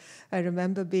ambassador, I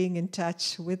remember being in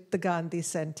touch with the Gandhi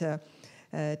Center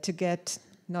to get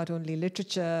not only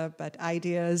literature, but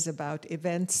ideas about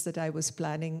events that I was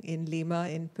planning in Lima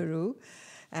in Peru.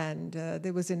 And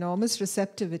there was enormous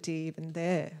receptivity even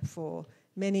there for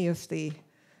many of the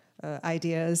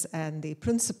ideas and the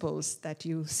principles that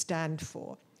you stand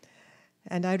for.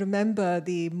 And I remember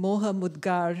the Moha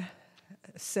Mudgar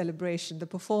celebration, the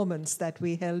performance that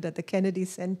we held at the Kennedy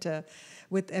Center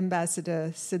with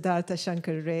Ambassador Siddhartha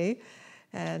Shankar Ray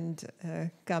and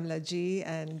Kamlaji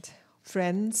and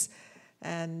friends.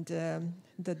 And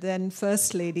the then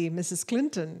First Lady, Mrs.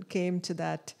 Clinton, came to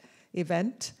that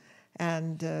event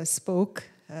and spoke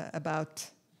about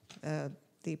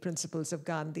the principles of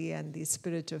Gandhi and the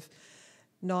spirit of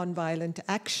nonviolent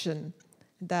action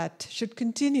that should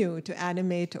continue to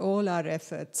animate all our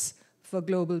efforts for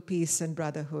global peace and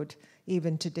brotherhood,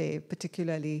 even today,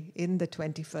 particularly in the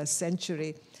 21st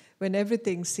century, when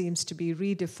everything seems to be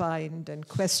redefined and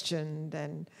questioned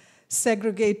and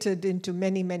segregated into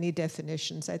many, many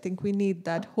definitions. I think we need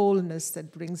that wholeness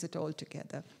that brings it all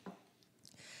together.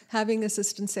 Having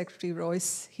Assistant Secretary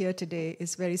Royce here today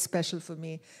is very special for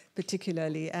me,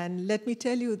 particularly. And let me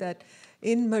tell you that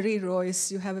in Marie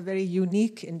Royce, you have a very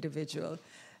unique individual.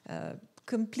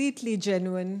 completely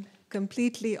genuine,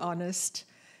 completely honest,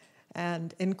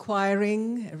 and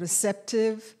inquiring,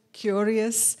 receptive,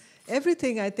 curious,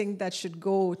 everything I think that should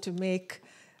go to make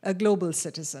a global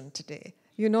citizen today.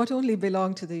 You not only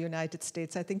belong to the United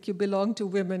States, I think you belong to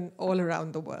women all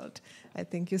around the world. I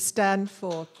think you stand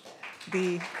for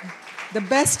the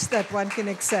best that one can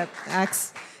expect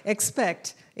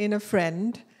in a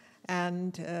friend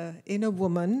and in a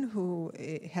woman who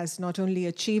has not only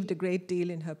achieved a great deal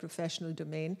in her professional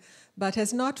domain, but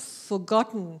has not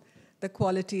forgotten the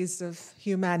qualities of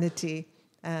humanity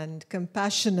and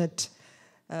compassionate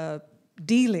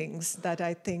dealings that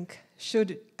I think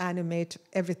should animate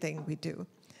everything we do.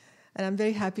 And I'm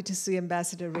very happy to see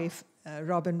Ambassador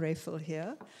Robin Rafel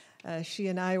here. She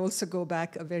and I also go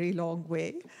back a very long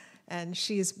way, and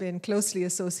she's been closely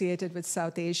associated with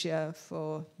South Asia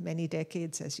for many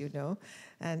decades, as you know,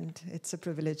 and it's a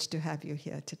privilege to have you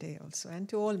here today also, and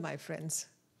to all my friends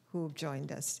who've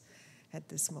joined us at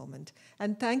this moment.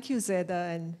 And thank you,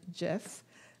 Zeda and Jeff.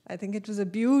 I think it was a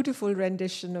beautiful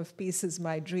rendition of Peace is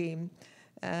My Dream,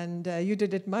 and you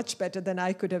did it much better than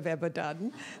I could have ever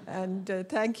done. And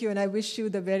thank you, and I wish you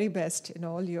the very best in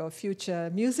all your future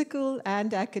musical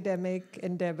and academic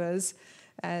endeavors.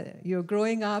 You're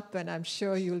growing up, and I'm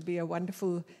sure you'll be a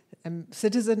wonderful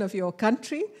citizen of your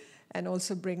country, and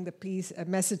also bring a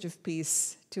message of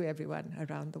peace to everyone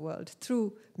around the world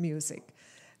through music,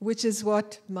 which is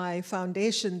what my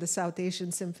foundation, the South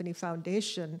Asian Symphony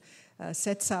Foundation,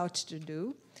 sets out to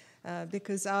do.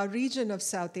 Because our region of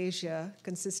South Asia,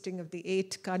 consisting of the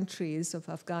 8 countries of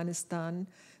Afghanistan,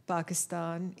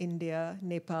 Pakistan, India,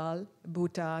 Nepal,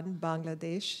 Bhutan,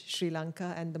 Bangladesh, Sri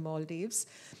Lanka, and the Maldives,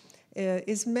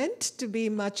 is meant to be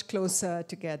much closer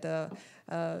together.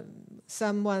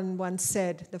 Someone once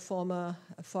said, the former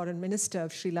foreign minister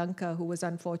of Sri Lanka, who was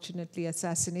unfortunately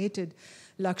assassinated,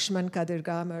 Lakshman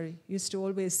Kadirgamar, used to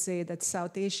always say that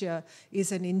South Asia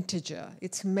is an integer.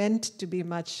 It's meant to be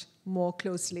much more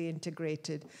closely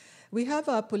integrated. We have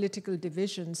our political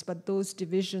divisions, but those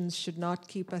divisions should not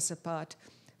keep us apart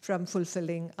from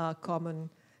fulfilling our common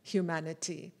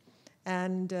humanity.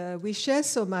 And we share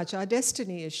so much. Our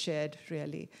destiny is shared,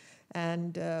 really.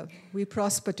 And we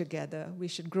prosper together. We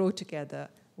should grow together.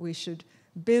 We should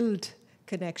build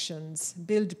connections,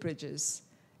 build bridges,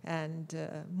 and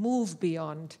move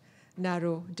beyond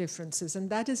narrow differences. And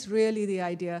that is really the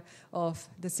idea of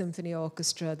the symphony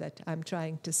orchestra that I'm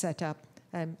trying to set up.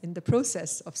 I'm in the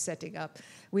process of setting up.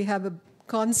 We have a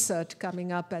concert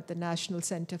coming up at the National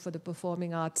Center for the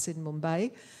Performing Arts in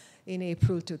Mumbai in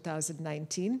April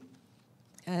 2019.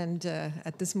 And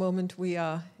at this moment, we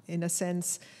are, in a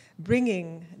sense,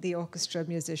 bringing the orchestra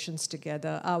musicians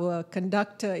together. Our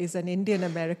conductor is an Indian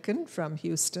American from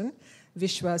Houston,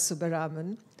 Vishwa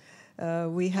Subbaraman.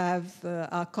 We have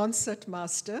our concert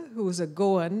master, who's a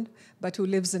Goan, but who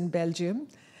lives in Belgium,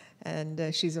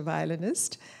 and she's a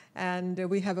violinist. And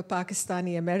we have a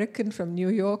Pakistani American from New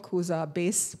York, who's our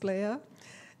bass player.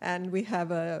 And we have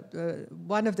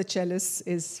one of the cellists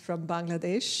is from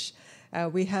Bangladesh.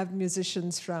 We have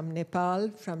musicians from Nepal,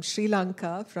 from Sri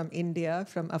Lanka, from India,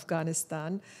 from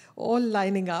Afghanistan, all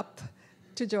lining up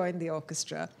to join the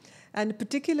orchestra. And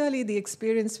particularly the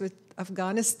experience with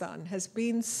Afghanistan has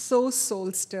been so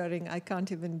soul-stirring, I can't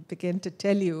even begin to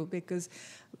tell you, because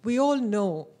we all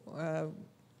know,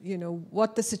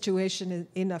 what the situation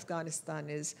in Afghanistan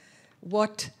is,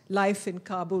 what life in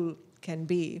Kabul can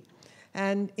be.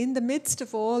 And in the midst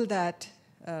of all that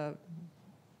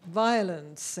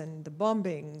violence and the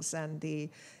bombings and the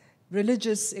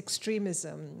religious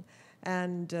extremism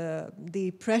and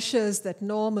the pressures that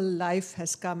normal life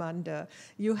has come under,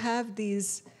 you have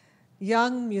these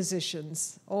young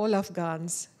musicians, all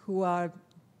Afghans, who are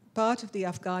part of the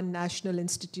Afghan National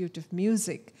Institute of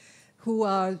Music, who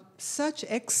are such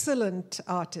excellent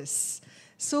artists,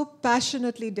 so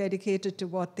passionately dedicated to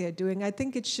what they're doing. I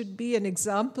think it should be an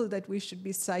example that we should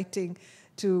be citing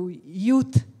to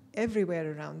youth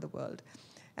everywhere around the world.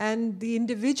 And the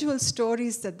individual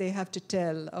stories that they have to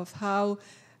tell of how,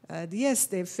 yes,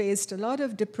 they've faced a lot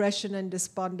of depression and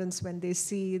despondence when they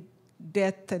see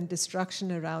death and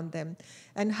destruction around them,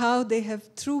 and how they have,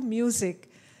 through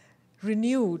music,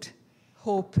 renewed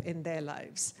hope in their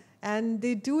lives. And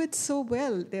they do it so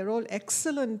well. They're all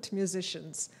excellent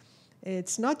musicians.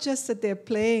 It's not just that they're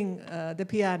playing the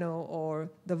piano or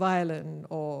the violin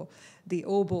or the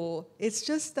oboe. It's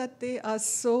just that they are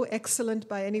so excellent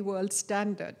by any world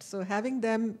standard. So having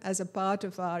them as a part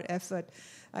of our effort,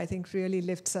 I think really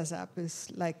lifts us up,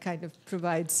 is like kind of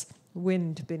provides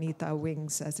wind beneath our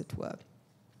wings, as it were.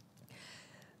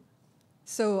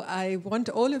 So I want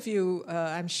all of you,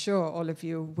 I'm sure all of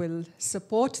you will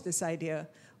support this idea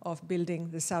of building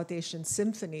the South Asian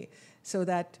Symphony, so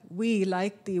that we,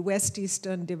 like the West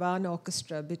Eastern Divan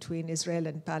Orchestra between Israel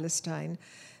and Palestine,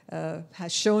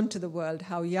 has shown to the world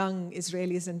how young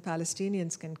Israelis and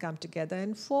Palestinians can come together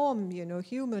and form,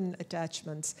 human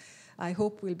attachments. I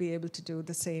hope we'll be able to do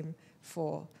the same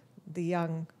for the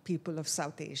young people of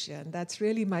South Asia. And that's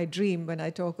really my dream. When I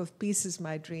talk of peace is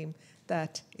my dream,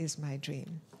 that is my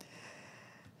dream.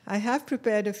 I have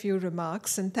prepared a few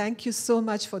remarks, and thank you so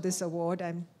much for this award.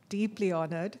 I'm deeply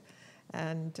honored,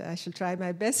 and I shall try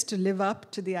my best to live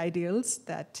up to the ideals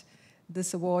that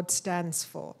this award stands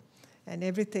for, and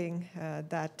everything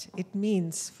that it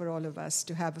means for all of us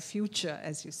to have a future.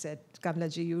 As you said,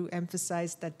 Kamlaji, you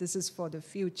emphasized that this is for the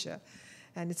future,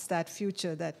 and it's that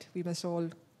future that we must all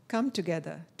come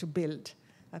together to build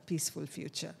a peaceful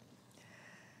future.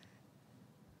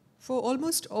 For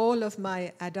almost all of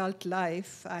my adult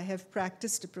life, I have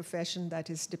practiced a profession that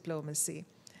is diplomacy,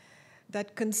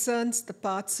 that concerns the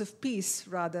paths of peace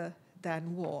rather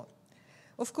than war.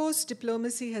 Of course,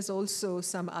 diplomacy has also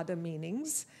some other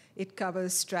meanings. It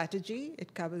covers strategy,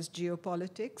 it covers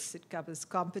geopolitics, it covers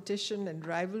competition and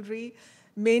rivalry,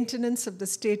 maintenance of the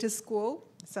status quo,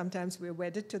 sometimes we're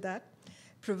wedded to that,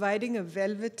 providing a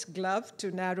velvet glove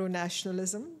to narrow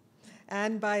nationalism,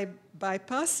 and by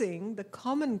bypassing the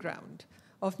common ground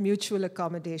of mutual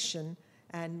accommodation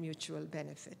and mutual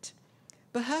benefit.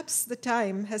 Perhaps the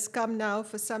time has come now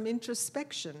for some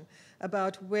introspection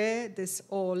about where this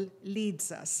all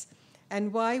leads us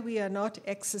and why we are not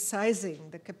exercising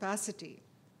the capacity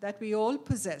that we all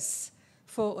possess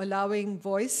for allowing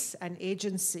voice and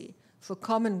agency for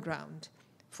common ground,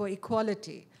 for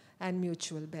equality and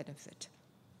mutual benefit.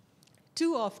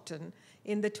 Too often,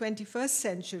 in the 21st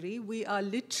century, we are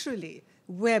literally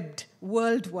webbed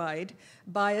worldwide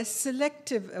by a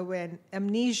selective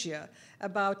amnesia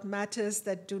about matters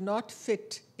that do not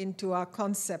fit into our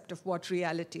concept of what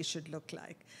reality should look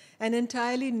like. An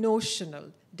entirely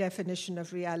notional definition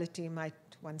of reality, might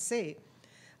one say.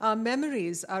 Our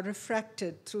memories are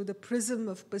refracted through the prism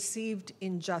of perceived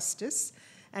injustice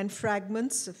and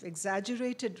fragments of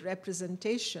exaggerated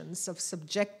representations of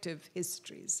subjective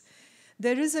histories.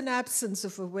 There is an absence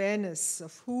of awareness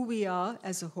of who we are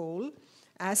as a whole,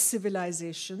 as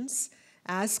civilizations,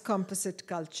 as composite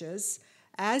cultures,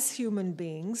 as human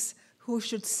beings who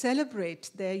should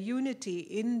celebrate their unity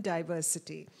in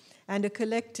diversity and a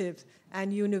collective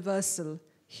and universal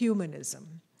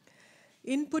humanism.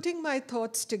 In putting my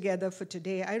thoughts together for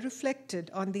today, I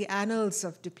reflected on the annals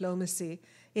of diplomacy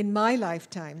in my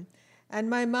lifetime, and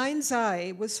my mind's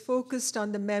eye was focused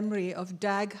on the memory of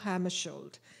Dag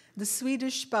Hammarskjöld, the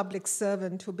Swedish public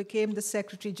servant who became the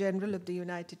Secretary General of the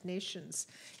United Nations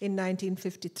in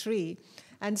 1953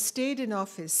 and stayed in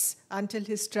office until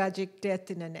his tragic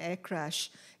death in an air crash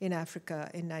in Africa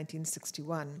in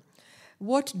 1961.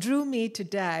 What drew me to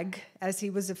Dag, as he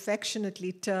was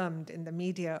affectionately termed in the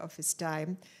media of his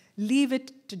time, "Leave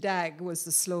it to Dag" was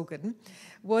the slogan,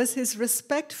 was his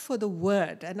respect for the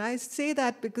word. And I say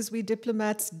that because we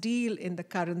diplomats deal in the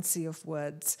currency of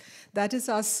words. That is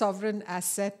our sovereign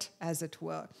asset, as it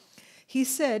were. He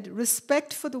said,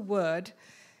 respect for the word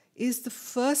is the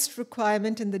first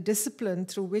requirement in the discipline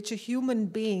through which a human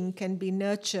being can be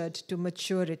nurtured to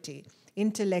maturity,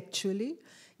 intellectually,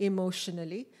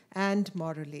 emotionally, and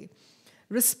morally.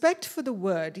 Respect for the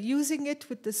word, using it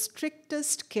with the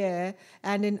strictest care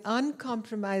and in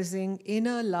uncompromising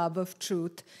inner love of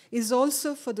truth, is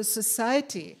also for the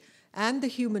society and the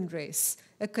human race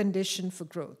a condition for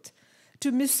growth.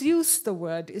 To misuse the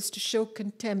word is to show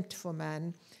contempt for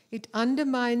man. It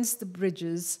undermines the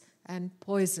bridges and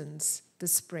poisons the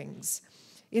springs.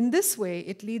 In this way,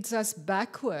 it leads us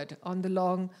backward on the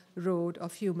long road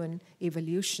of human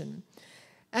evolution.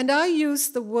 And I use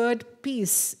the word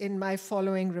peace in my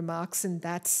following remarks in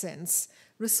that sense,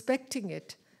 respecting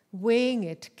it, weighing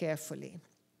it carefully.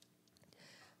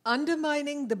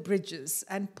 Undermining the bridges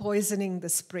and poisoning the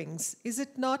springs, is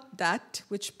it not that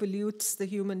which pollutes the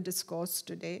human discourse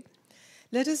today?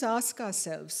 Let us ask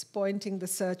ourselves, pointing the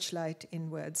searchlight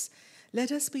inwards,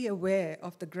 let us be aware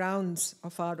of the grounds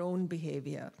of our own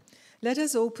behavior. Let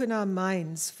us open our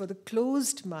minds, for the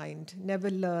closed mind never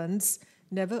learns,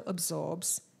 never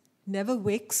absorbs, never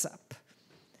wakes up.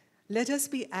 Let us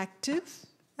be active,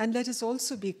 and let us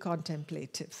also be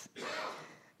contemplative.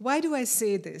 Why do I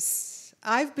say this?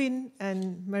 I've been,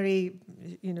 and Marie,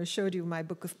 showed you my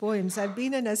book of poems, I've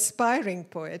been an aspiring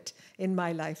poet in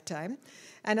my lifetime,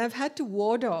 and I've had to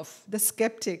ward off the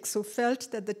skeptics who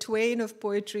felt that the twain of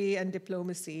poetry and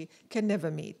diplomacy can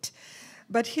never meet.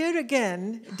 But here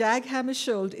again, Dag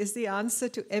Hammarskjöld is the answer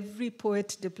to every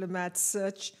poet diplomat's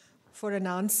search for an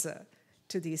answer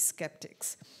to these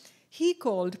skeptics. He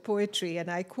called poetry, and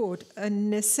I quote, a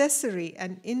necessary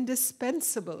and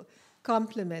indispensable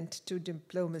complement to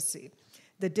diplomacy.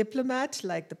 The diplomat,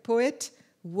 like the poet,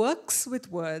 works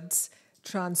with words,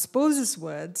 transposes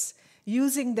words,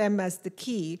 using them as the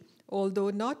key, although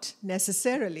not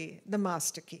necessarily the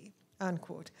master key,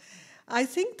 unquote. I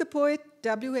think the poet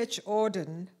W.H.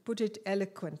 Auden put it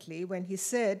eloquently when he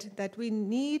said that we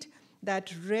need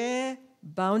that rare,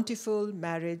 bountiful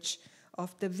marriage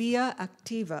of the via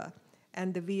activa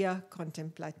and the via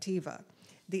contemplativa,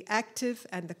 the active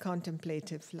and the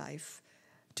contemplative life,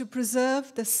 to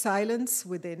preserve the silence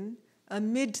within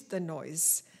amid the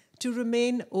noise, to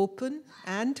remain open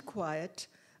and quiet,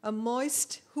 a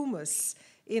moist humus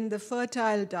in the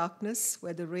fertile darkness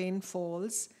where the rain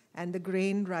falls and the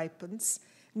grain ripens,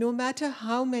 no matter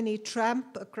how many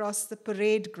tramp across the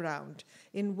parade ground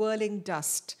in whirling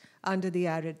dust under the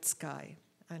arid sky,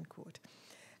 unquote.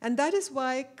 And that is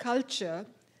why culture,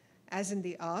 as in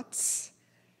the arts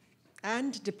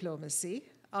and diplomacy,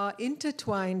 are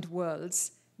intertwined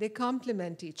worlds. They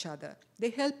complement each other. They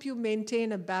help you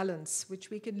maintain a balance, which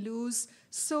we can lose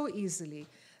so easily.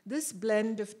 This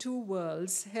blend of two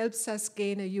worlds helps us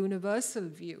gain a universal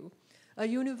view, a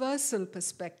universal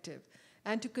perspective,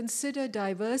 and to consider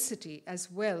diversity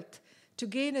as wealth, to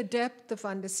gain a depth of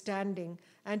understanding,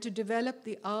 and to develop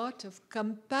the art of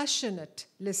compassionate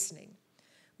listening.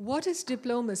 What is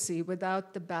diplomacy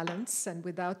without the balance and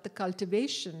without the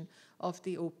cultivation of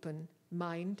the open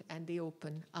mind and the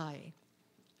open eye?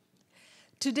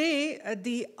 Today,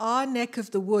 the our neck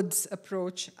of the woods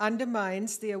approach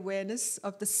undermines the awareness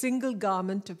of the single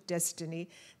garment of destiny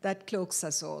that cloaks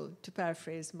us all, to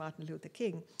paraphrase Martin Luther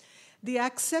King. The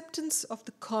acceptance of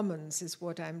the commons is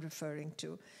what I'm referring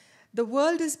to. The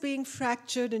world is being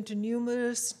fractured into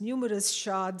numerous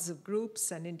shards of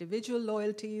groups and individual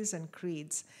loyalties and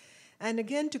creeds. And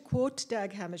again, to quote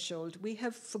Dag Hammarskjöld, we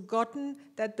have forgotten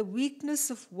that the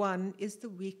weakness of one is the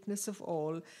weakness of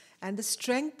all, and the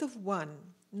strength of one,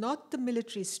 not the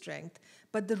military strength,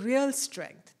 but the real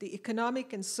strength, the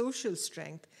economic and social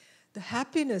strength, the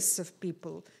happiness of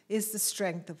people is the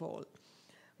strength of all.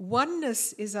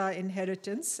 Oneness is our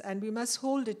inheritance, and we must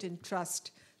hold it in trust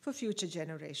for future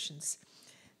generations.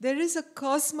 There is a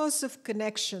cosmos of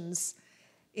connections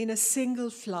in a single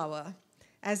flower,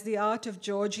 as the art of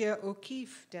Georgia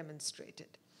O'Keeffe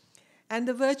demonstrated. And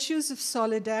the virtues of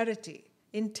solidarity,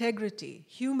 integrity,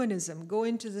 humanism go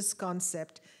into this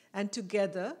concept, and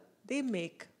together they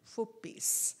make for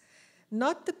peace.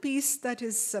 Not the peace that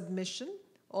is submission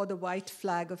or the white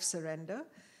flag of surrender,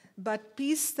 but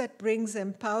peace that brings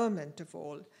empowerment of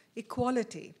all,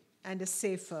 equality, and a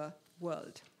safer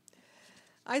world.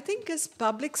 I think as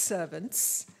public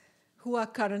servants who are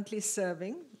currently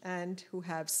serving and who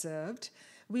have served,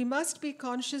 we must be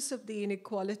conscious of the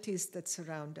inequalities that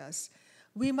surround us.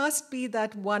 We must be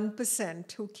that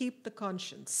 1% who keep the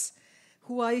conscience,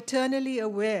 who are eternally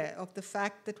aware of the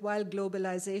fact that while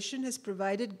globalization has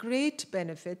provided great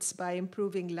benefits by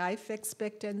improving life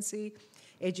expectancy,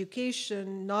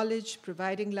 education, knowledge,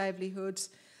 providing livelihoods,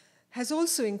 has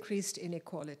also increased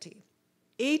inequality.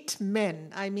 8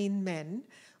 men, I mean men,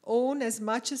 own as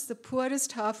much as the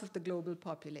poorest half of the global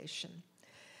population.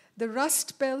 The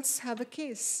Rust Belts have a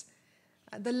case.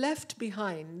 The left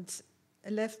behinds,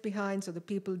 or the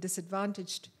people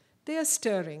disadvantaged, they are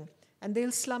stirring, and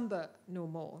they'll slumber no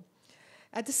more.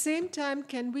 At the same time,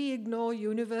 can we ignore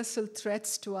universal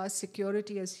threats to our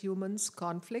security as humans,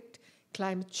 conflict,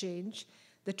 climate change,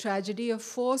 the tragedy of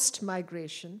forced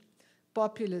migration,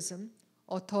 populism,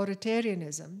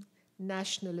 authoritarianism,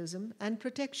 nationalism, and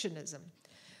protectionism?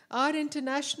 Are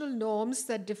international norms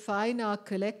that define our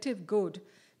collective good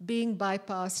being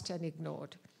bypassed and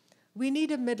ignored? We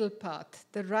need a middle path,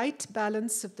 the right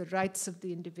balance of the rights of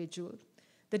the individual,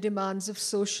 the demands of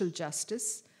social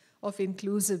justice, of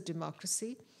inclusive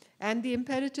democracy, and the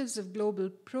imperatives of global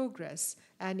progress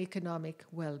and economic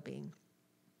well-being.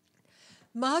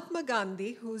 Mahatma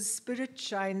Gandhi, whose spirit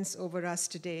shines over us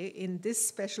today in this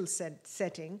special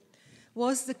setting,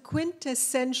 was the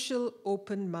quintessential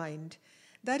open mind.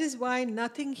 That is why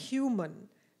nothing human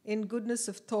in goodness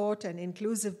of thought and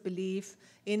inclusive belief,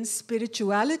 in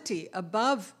spirituality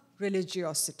above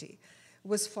religiosity,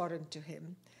 was foreign to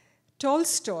him.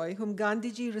 Tolstoy, whom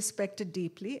Gandhiji respected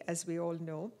deeply, as we all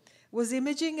know, was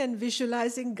imaging and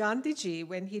visualizing Gandhiji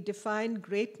when he defined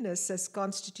greatness as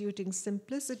constituting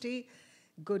simplicity,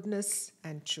 goodness,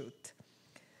 and truth.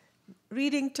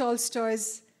 Reading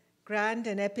Tolstoy's grand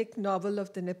and epic novel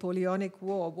of the Napoleonic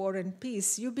War, War and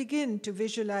Peace, you begin to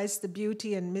visualize the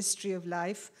beauty and mystery of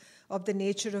life, of the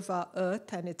nature of our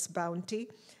earth and its bounty,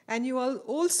 and you will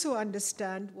also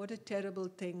understand what a terrible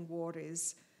thing war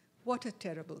is. What a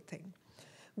terrible thing.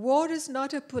 War is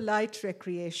not a polite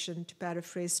recreation, to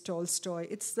paraphrase Tolstoy.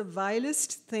 It's the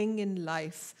vilest thing in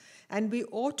life, and we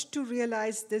ought to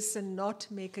realize this and not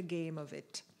make a game of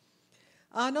it.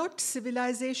 Are not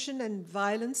civilization and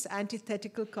violence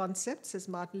antithetical concepts, as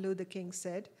Martin Luther King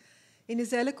said? In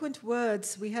his eloquent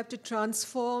words, we have to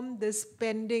transform this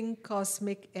pending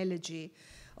cosmic elegy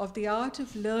of the art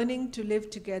of learning to live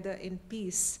together in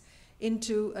peace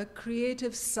into a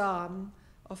creative psalm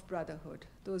of brotherhood.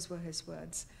 Those were his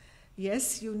words.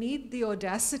 Yes, you need the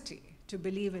audacity to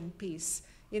believe in peace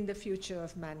in the future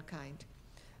of mankind.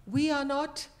 We are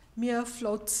not mere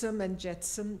flotsam and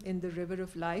jetsam in the river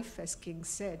of life, as King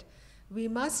said. We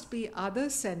must be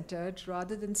other-centered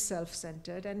rather than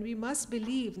self-centered, and we must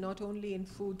believe not only in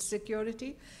food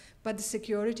security, but the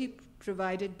security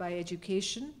provided by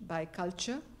education, by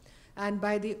culture, and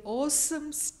by the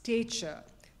awesome stature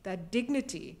that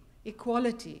dignity,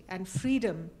 equality, and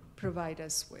freedom provide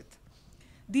us with.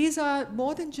 These are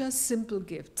more than just simple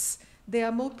gifts. They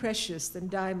are more precious than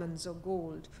diamonds or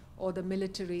gold or the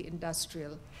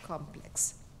military-industrial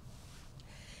complex.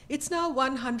 It's now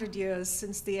 100 years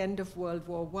since the end of World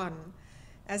War I.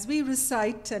 As we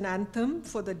recite an anthem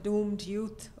for the doomed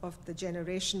youth of the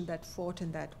generation that fought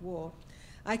in that war,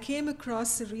 I came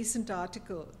across a recent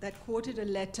article that quoted a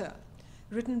letter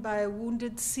written by a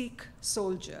wounded Sikh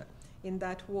soldier in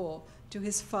that war to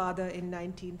his father in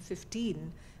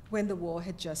 1915, when the war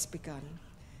had just begun.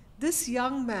 This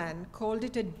young man called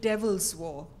it a devil's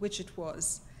war, which it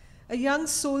was. A young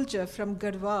soldier from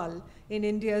Garhwal in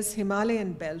India's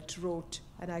Himalayan belt wrote,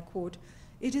 and I quote,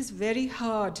 "It is very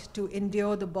hard to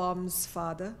endure the bombs,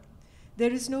 father.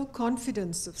 There is no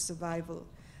confidence of survival.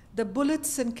 The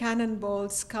bullets and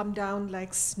cannonballs come down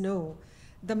like snow.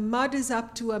 The mud is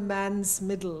up to a man's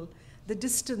middle. The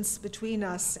distance between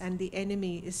us and the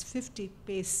enemy is 50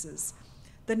 paces.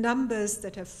 The numbers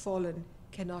that have fallen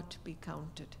cannot be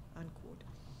counted," unquote.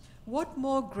 What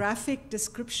more graphic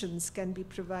descriptions can be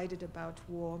provided about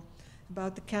war,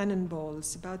 about the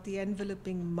cannonballs, about the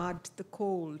enveloping mud, the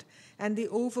cold, and the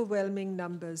overwhelming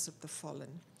numbers of the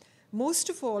fallen? Most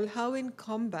of all, how in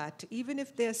combat, even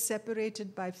if they are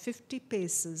separated by 50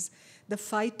 paces, the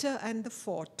fighter and the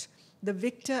fought, the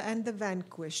victor and the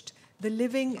vanquished, the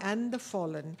living and the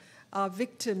fallen, are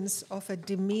victims of a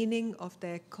demeaning of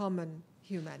their common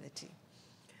humanity.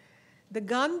 The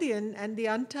Gandhian and the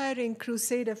untiring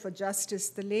crusader for justice,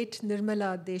 the late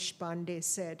Nirmala Deshpande,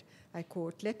 said, I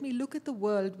quote, "Let me look at the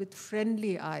world with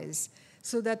friendly eyes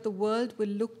so that the world will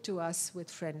look to us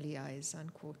with friendly eyes,"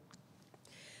 unquote.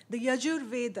 The Yajur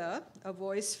Veda, a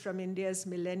voice from India's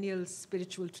millennial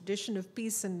spiritual tradition of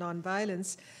peace and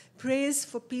nonviolence, prays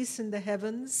for peace in the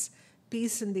heavens,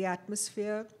 peace in the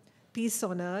atmosphere, peace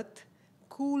on earth,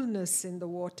 coolness in the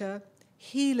water,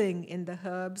 healing in the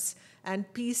herbs,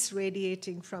 and peace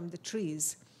radiating from the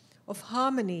trees, of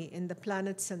harmony in the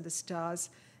planets and the stars,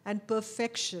 and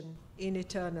perfection in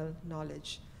eternal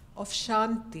knowledge, of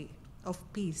shanti, of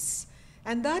peace.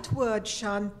 And that word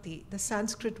shanti, the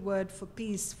Sanskrit word for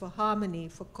peace, for harmony,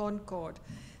 for concord,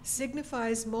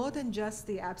 signifies more than just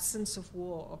the absence of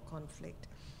war or conflict.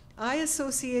 I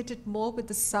associate it more with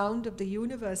the sound of the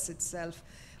universe itself,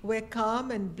 where calm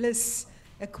and bliss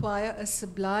acquire a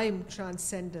sublime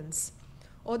transcendence.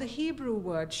 Or the Hebrew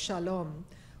word shalom,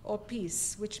 or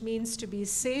peace, which means to be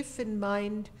safe in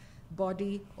mind,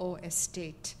 body, or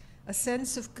estate, a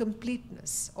sense of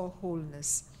completeness or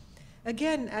wholeness.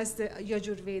 Again, as the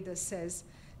Yajurveda says,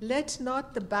 "Let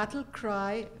not the battle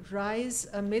cry rise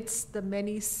amidst the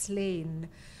many slain,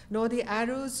 nor the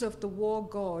arrows of the war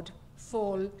god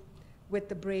fall with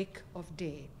the break of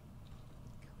day."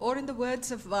 Or in the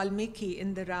words of Valmiki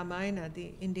in the Ramayana,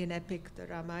 the Indian epic, the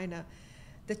Ramayana,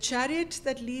 "The chariot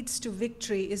that leads to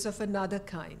victory is of another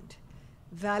kind.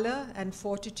 Valor and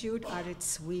fortitude are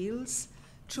its wheels,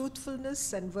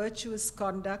 truthfulness and virtuous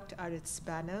conduct are its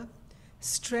banner,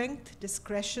 strength,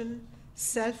 discretion,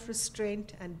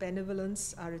 self-restraint, and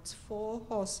benevolence are its 4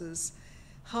 horses,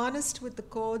 harnessed with the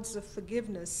cords of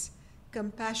forgiveness,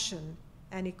 compassion,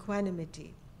 and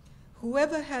equanimity.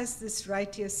 Whoever has this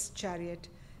righteous chariot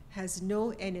has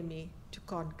no enemy to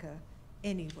conquer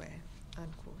anywhere,"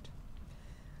 unquote.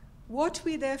 What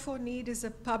we therefore need is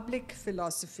a public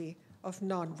philosophy of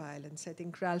nonviolence. I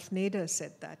think Ralph Nader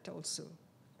said that also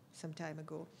some time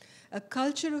ago. A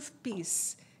culture of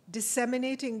peace,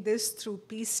 disseminating this through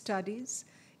peace studies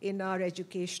in our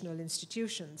educational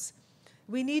institutions.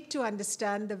 We need to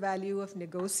understand the value of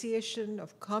negotiation,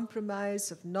 of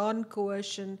compromise, of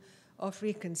non-coercion, of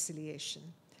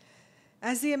reconciliation.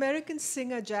 As the American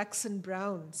singer Jackson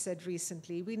Brown said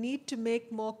recently, we need to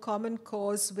make more common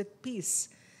cause with peace.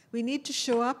 We need to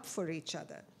show up for each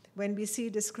other when we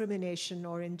see discrimination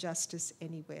or injustice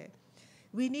anywhere.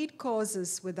 We need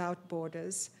causes without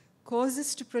borders,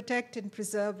 causes to protect and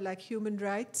preserve like human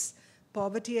rights,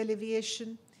 poverty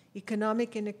alleviation,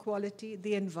 economic inequality,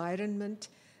 the environment,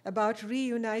 about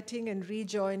reuniting and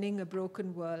rejoining a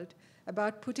broken world,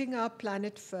 about putting our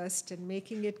planet first and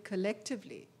making it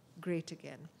collectively great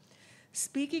again.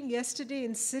 Speaking yesterday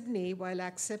in Sydney while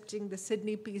accepting the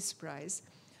Sydney Peace Prize,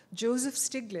 Joseph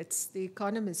Stiglitz, the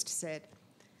economist, said,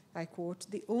 I quote,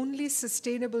 "The only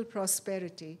sustainable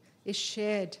prosperity is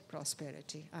shared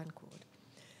prosperity," unquote.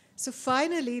 So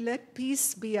finally, let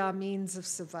peace be our means of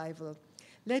survival.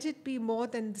 Let it be more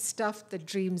than the stuff that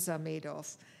dreams are made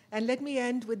of. And let me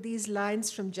end with these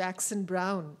lines from Jackson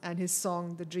Brown and his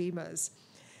song, The Dreamers.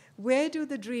 Where do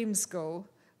the dreams go,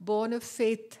 born of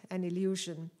faith and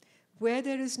illusion, where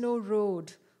there is no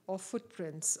road or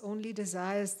footprints, only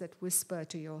desires that whisper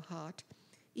to your heart?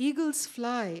 Eagles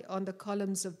fly on the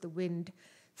columns of the wind,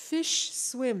 fish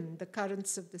swim the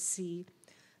currents of the sea,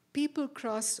 people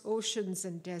cross oceans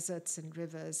and deserts and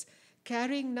rivers,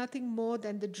 carrying nothing more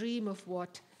than the dream of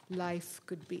what life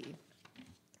could be.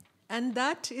 And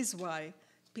that is why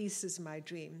peace is my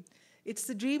dream. It's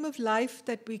the dream of life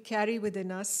that we carry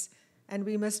within us and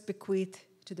we must bequeath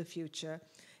to the future.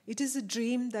 It is a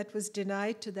dream that was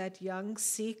denied to that young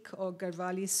Sikh or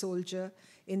Garhwali soldier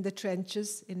in the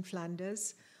trenches in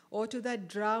Flanders, or to that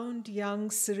drowned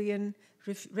young Syrian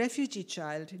refugee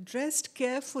child, dressed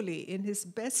carefully in his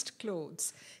best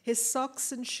clothes, his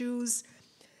socks and shoes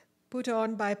put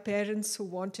on by parents who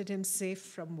wanted him safe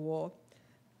from war,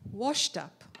 washed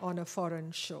up on a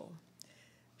foreign shore.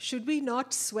 Should we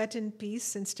not sweat in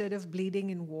peace instead of bleeding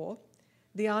in war?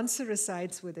 The answer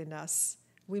resides within us.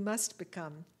 We must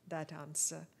become that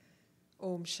answer.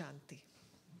 Om Shanti.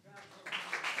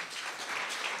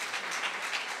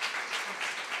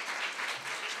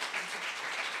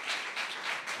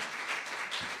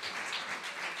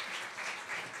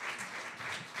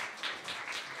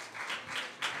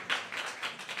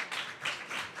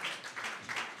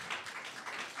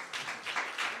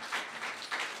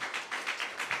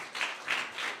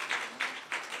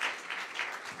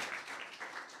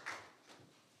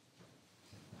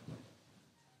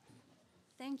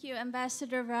 Thank you,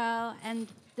 Ambassador Rao. And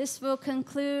this will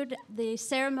conclude the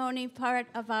ceremony part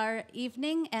of our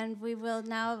evening. And we will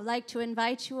now like to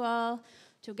invite you all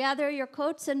to gather your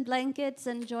coats and blankets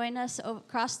and join us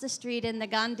across the street in the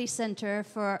Gandhi Center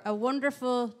for a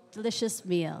wonderful, delicious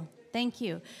meal. Thank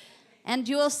you. And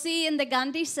you will see in the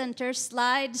Gandhi Center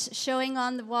slides showing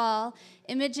on the wall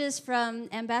images from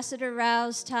Ambassador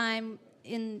Rao's time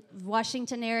in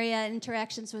Washington area,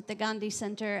 interactions with the Gandhi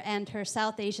Center and her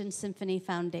South Asian Symphony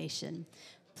Foundation.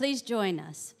 Please join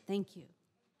us. Thank you.